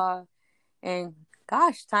talk a lot. And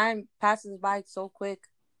gosh, time passes by so quick.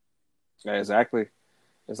 Yeah, exactly.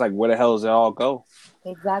 It's like, where the hell does it all go?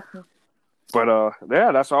 Exactly. But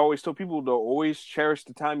yeah, that's why I always tell people to always cherish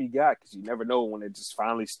the time you got, because you never know when it just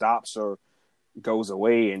finally stops or goes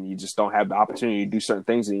away and you just don't have the opportunity to do certain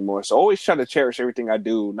things anymore. So always try to cherish everything I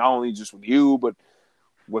do, not only just with you, but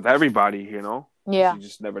with everybody, Yeah. You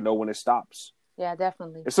just never know when it stops. Yeah,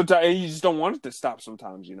 definitely. And sometimes you just don't want it to stop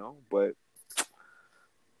sometimes, but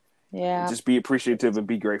yeah, just be appreciative and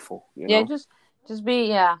be grateful. Yeah, just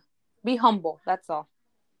be humble. That's all.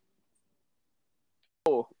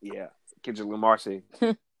 Oh, yeah. Kendrick Lamar say.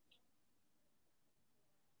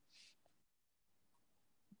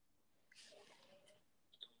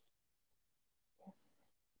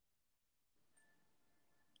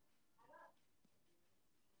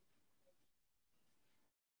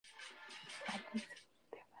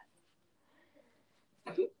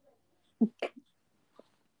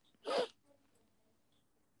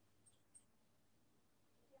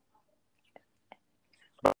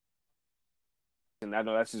 And I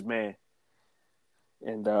know that's his man.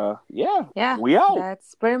 And yeah, we out.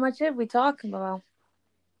 That's pretty much it. We talk about.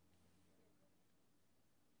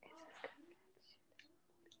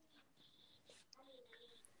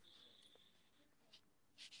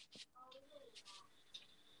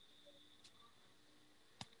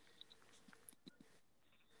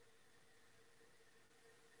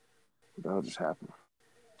 What the hell just happened?